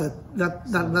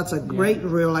 That's a great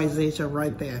realization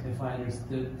right there. If I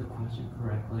understood the question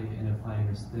correctly, and if I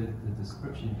understood the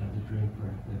description of the dream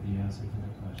correctly, the answer to the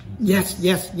question. Yes.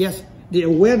 The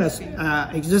awareness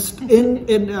exists in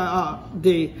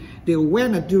the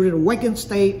awareness during the waking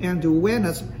state and the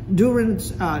awareness during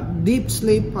deep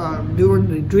sleep, during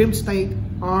the dream state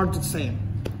are the same.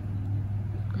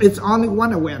 It's only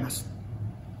one awareness.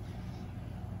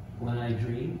 When I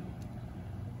dream,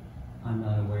 I'm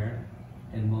not aware,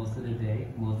 and most of the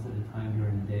time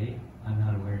during the day, I'm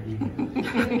not aware either.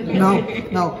 No.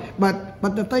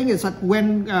 But the thing is that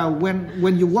when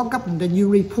you woke up and then you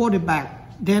report it back,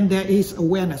 then there is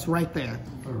awareness right there.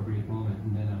 For a brief moment,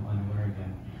 and then I'm unaware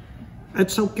again.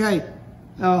 It's okay.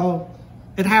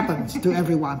 It happens to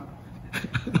everyone.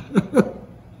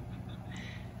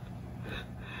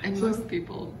 And most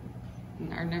people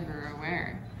are never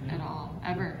aware at all,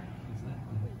 ever.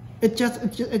 It's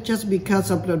just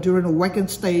because of during the awakened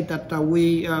state that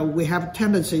we have a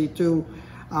tendency to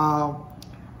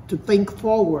think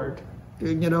forward.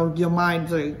 Your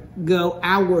mind go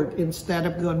outward instead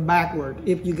of going backward.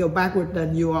 If you go backward,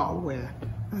 then you are aware.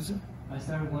 I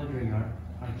started wondering, are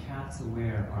cats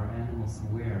aware? Are animals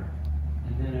aware?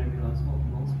 And then I realized, well,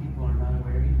 most people are not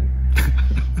aware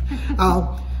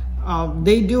either.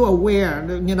 They do aware.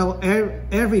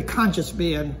 Every conscious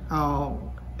being,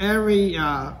 every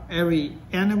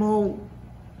animal,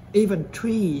 even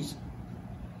trees,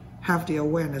 have the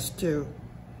awareness too.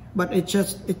 But it's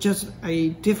just a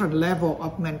different level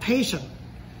of mentation,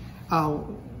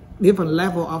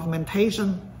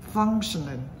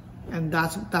 functioning, and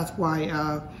that's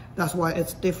why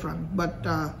it's different. But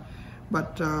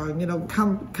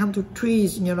come to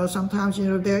trees. Sometimes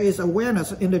there is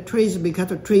awareness in the trees because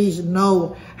the trees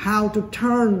know how to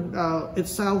turn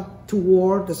itself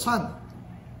toward the sun.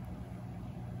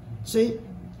 See?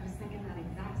 I was thinking that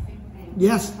exact same thing.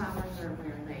 Yes. Flowers are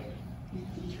aware.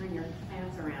 You turn your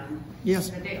plants around. Yes.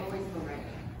 But they always go right.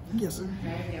 Yes. Right?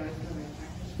 They always go right.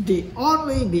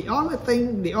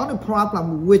 The only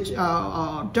problem which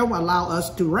don't allow us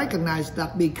to recognize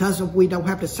that because we don't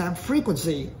have the same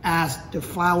frequency as the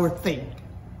flower thing.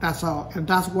 That's all, and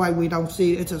that's why we don't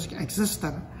see it as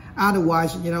existent.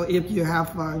 Otherwise, if you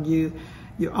have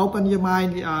you open your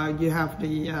mind, you have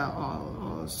the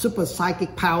super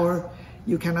psychic power,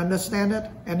 you can understand it,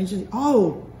 and you just,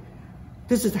 oh,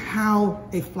 this is how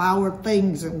a flower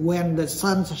thinks when the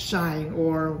sun shines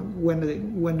or when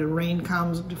the rain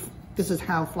comes. This is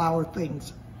how flower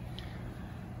thinks.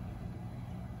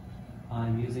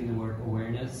 I'm using the word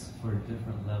awareness for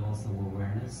different levels of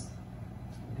awareness.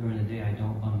 During the day, I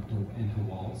don't bump into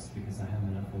walls because I have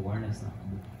enough awareness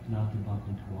not to bump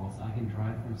into walls. I can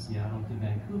drive from Seattle to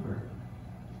Vancouver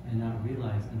and not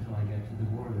realize until I get to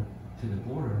the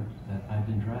border that I've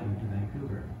been driving to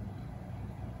Vancouver.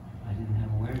 I didn't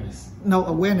have awareness. No,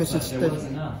 awareness but is there was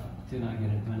enough to not get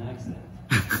into an accident.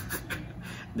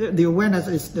 The awareness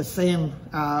is the same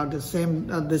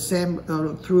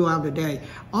throughout the day.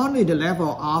 Only the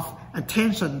level of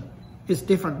attention is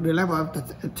different. The level of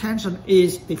attention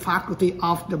is the faculty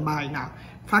of the mind now.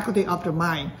 Faculty of the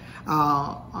mind.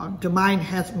 The mind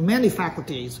has many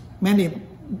faculties, many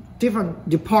different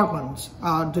departments.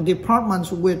 The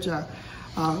departments which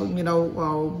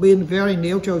being very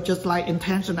neutral, just like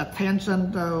intention,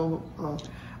 attention,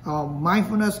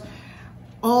 mindfulness,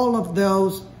 all of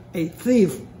those, a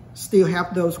thief still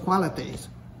have those qualities,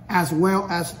 as well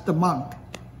as the monk.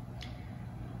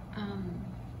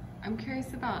 I'm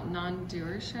curious about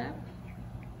non-doership.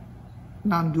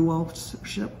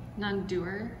 Non-doership.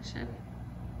 Non-doership.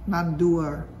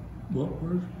 Non-doer. What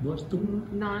word? What's the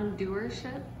word?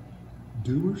 Non-doership.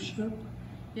 Doership?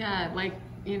 Yeah, like,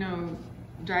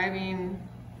 driving,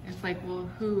 it's like, well,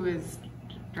 who is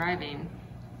driving?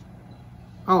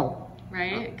 Oh.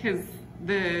 Right? Because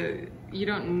you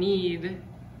don't need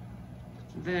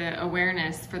the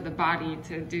awareness for the body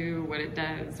to do what it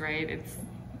does, right?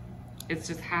 It's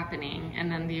just happening,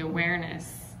 and then the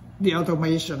awareness, the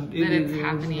automation that it's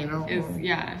happening is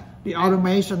the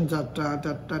automation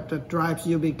that drives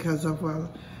you because of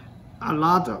a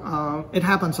lot. It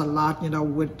happens a lot,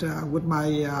 with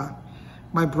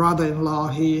my brother-in-law.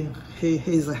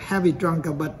 He's a heavy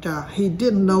drunker, but he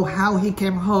didn't know how he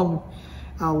came home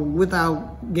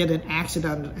without getting an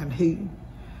accident, and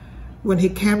when he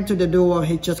came to the door,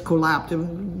 he just collapsed. He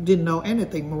didn't know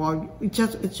anything more. It's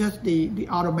just the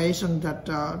automation that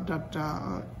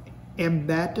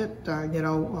embedded.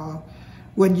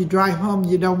 When you drive home,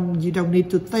 you don't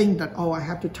need to think that, oh, I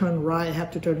have to turn right, I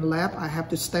have to turn left, I have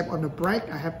to step on the brake,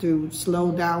 I have to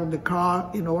slow down the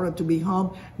car in order to be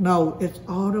home. No, it's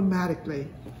automatically.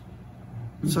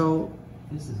 So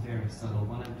this is very subtle.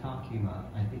 What I'm talking about,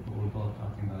 I think what we're both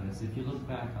talking about is, if you look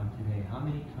back on today, how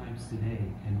many times today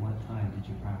and what time did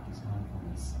you practice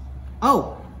mindfulness?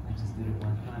 Oh. I just did it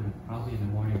one time, probably in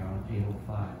the morning around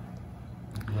 8:05.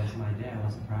 The rest of my day I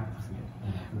wasn't practicing it,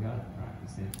 and I forgot to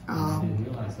practice it. I didn't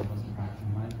realize I wasn't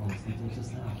practicing mindfulness until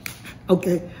just now.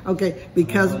 Okay,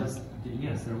 because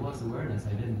yes, there was awareness.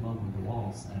 I didn't bump into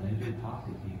walls, and I did talk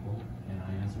to people, and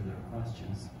I answered their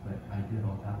questions, but I did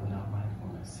all that without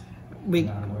mindfulness.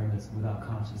 Without awareness, without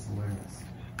conscious awareness.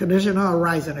 Conditional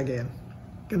arising again.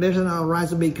 Conditional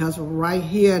arising because right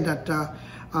here that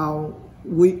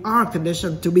we are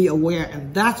conditioned to be aware,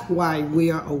 and that's why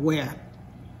we are aware.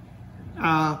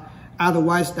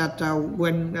 Otherwise, that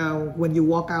when you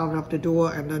walk out of the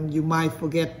door, and then you might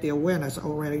forget the awareness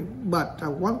already. But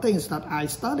one thing is that I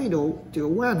studied the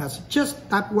awareness, just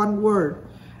that one word.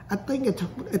 I think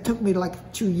it took me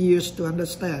like 2 years to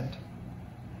understand.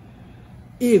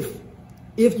 if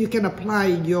you can apply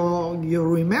your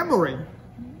remembering,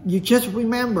 you just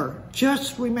remember,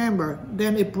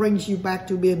 then it brings you back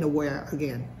to being aware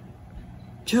again.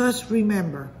 Just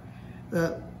remember.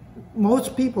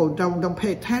 Most people don't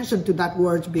pay attention to that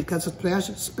word because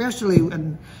especially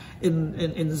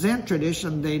in Zen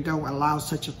tradition, they don't allow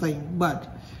such a thing. But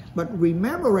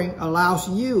remembering allows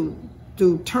you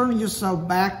to turn yourself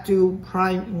back to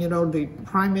the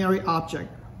primary object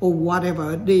or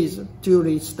whatever it is, to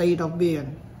the state of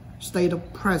being, state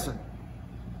of present.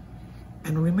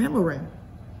 And remembering.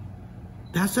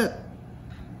 That's it.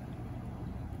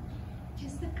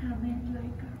 Just a comment, like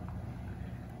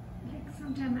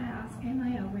sometimes I ask, am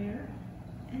I aware?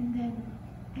 And then,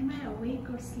 am I awake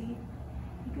or asleep?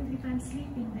 Because if I'm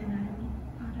sleeping, then I'm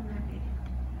automatic.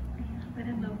 Yeah, but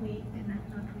I'm awake, then I'm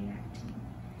not reacting.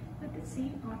 But the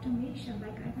same automation,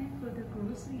 like I went for the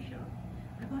grocery shop,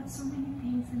 I bought so many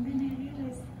things, and then I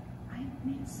realized I've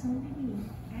made so many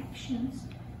actions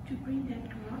to bring that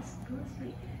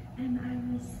grocery, and I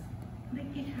was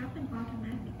like, it happened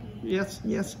automatically. Yes.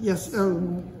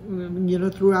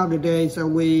 Throughout the day, so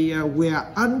we are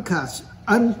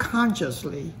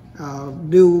unconsciously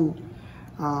do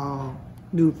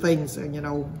things,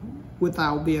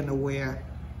 without being aware.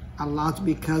 A lot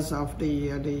because of the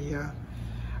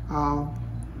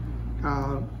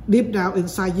deep down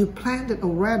inside you planned it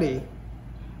already,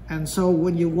 and so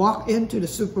when you walk into the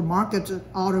supermarket,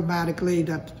 automatically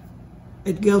that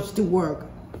it goes to work.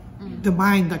 The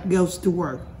mind that goes to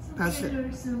work. That's it.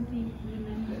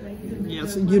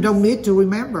 Yes, you don't need to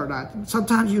remember that.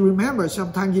 Sometimes you remember,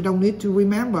 sometimes you don't need to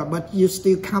remember, but you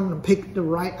still come and pick the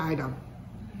right item.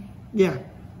 Yeah.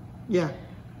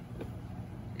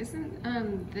 Isn't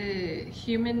the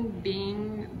human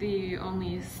being the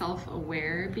only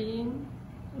self-aware being?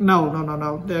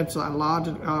 No. There's a lot.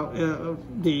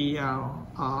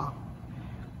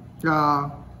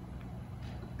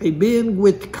 A being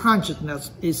with consciousness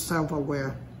is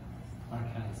self-aware. Are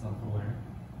cats self-aware?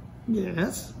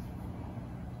 Yes.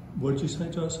 What did you say,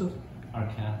 Joseph? Are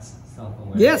cats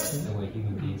self-aware? Yes. The way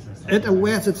human beings are self-aware. It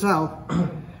awares itself.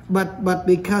 But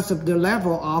because of the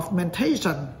level of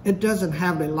mentation, it doesn't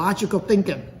have the logical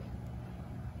thinking.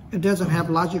 It doesn't have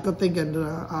logical thinking.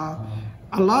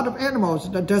 A lot of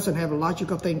animals that doesn't have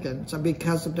logical thinking. So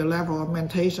because of the level of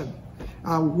mentation,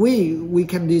 we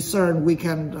can discern, we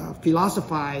can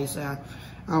philosophize,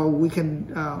 we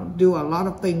can do a lot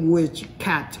of things which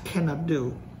cat cannot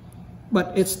do.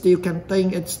 But it still can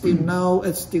think, it still know,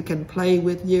 it still can play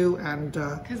with you, and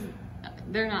because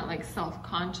they're not like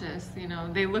self-conscious,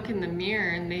 they look in the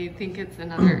mirror and they think it's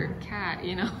another cat,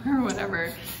 or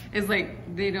whatever. It's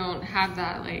like they don't have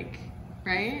that, like,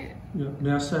 right? Yeah.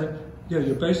 Now say, yeah,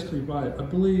 you're basically right. I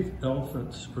believe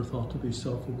elephants are thought to be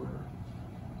self-aware.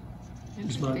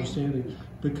 Is my understanding,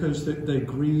 because they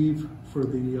grieve for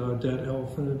the dead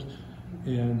elephant,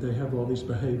 and they have all these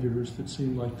behaviors that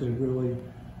seem like they really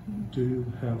do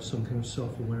have some kind of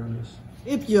self-awareness.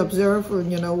 If you observe, a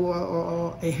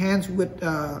hand with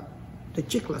the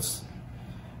chiclets,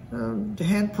 the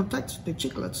hand protects the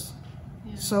chiclets,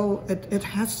 so it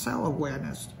has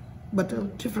self-awareness, but a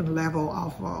different level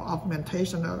of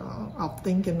mentation, of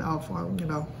thinking, of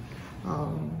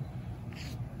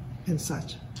and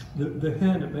such. The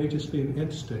hand, it may just be an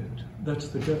instinct. That's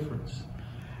the difference.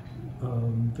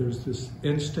 There's this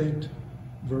instinct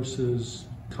versus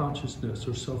consciousness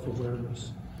or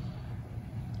self-awareness.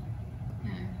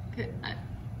 Yeah,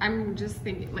 I'm just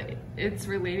thinking, like, it's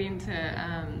relating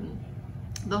to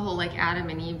the whole, like, Adam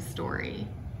and Eve story,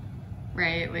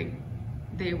 right? Like,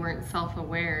 they weren't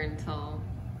self-aware until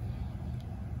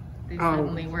they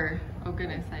suddenly were. Oh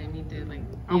goodness, I need to, like,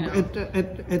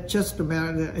 It's just a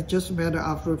matter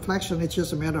of reflection. It's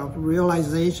just a matter of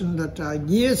realization that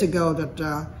years ago that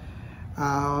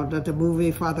the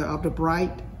movie Father of the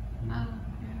Bride.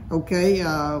 Okay,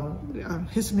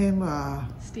 his name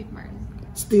Steve Martin.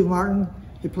 Steve Martin.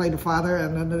 He played the father,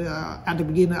 and then at the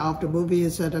beginning of the movie, he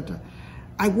said that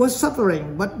I was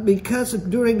suffering, but because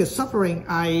during the suffering,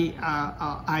 I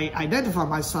identify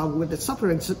myself with the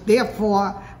suffering. So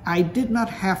therefore, I did not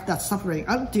have that suffering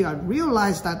until I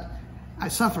realized that I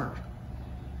suffer.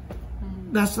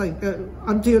 That's like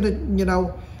until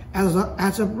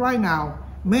as of right now,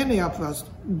 many of us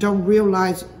don't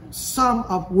realize some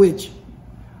of which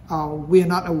we are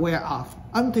not aware of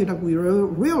until that we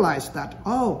realize that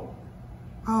oh,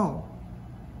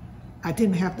 I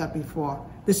didn't have that before.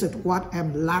 This is what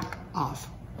I'm lack of,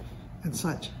 and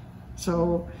such.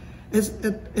 So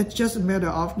it's just a matter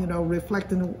of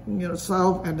reflecting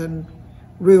yourself and then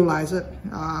realize it.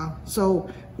 So,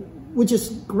 which is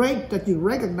great that you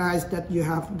recognize that you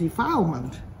have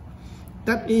defilement,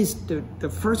 That is the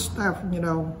first step, you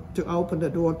know, to open the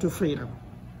door to freedom.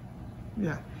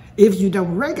 Yeah. If you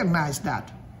don't recognize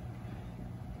that,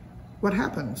 what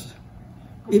happens?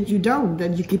 If you don't,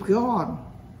 then you keep going.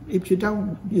 If you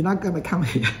don't, you're not going to come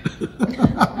here.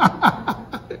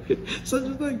 Such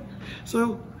a thing.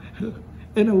 So,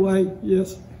 in a way,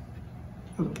 yes.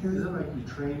 Okay. Is it like you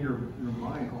train your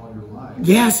mind all your life?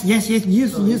 Yes.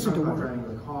 Use so the word. Driving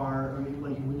the car. I mean,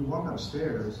 like when you walk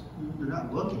upstairs, you're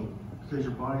not looking because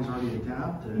your body's already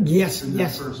adapted. Yes.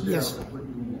 Like what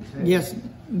you need to take. Yes. So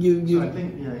I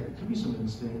think it could be some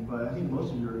instinct, but I think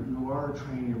most of you are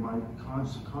training your mind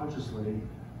consciously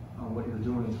on what you're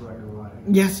doing throughout your life.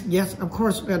 Yes. Of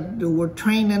course, the word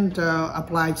training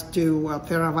applies to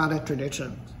Theravada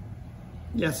tradition.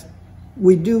 Yes,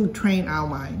 we do train our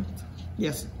mind.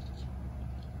 Yes.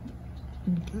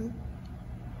 Okay.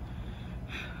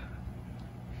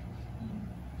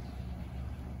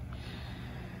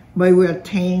 May we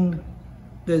attain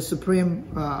the supreme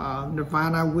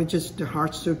nirvana, which is the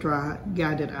Heart Sutra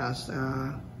guided us,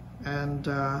 and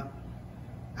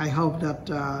I hope that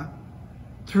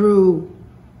through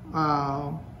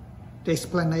the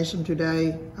explanation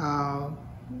today,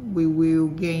 we will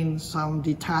gain some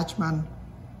detachment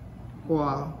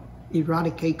or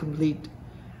eradicate complete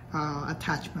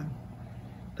attachment.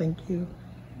 Thank you.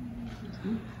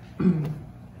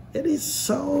 It is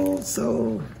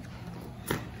so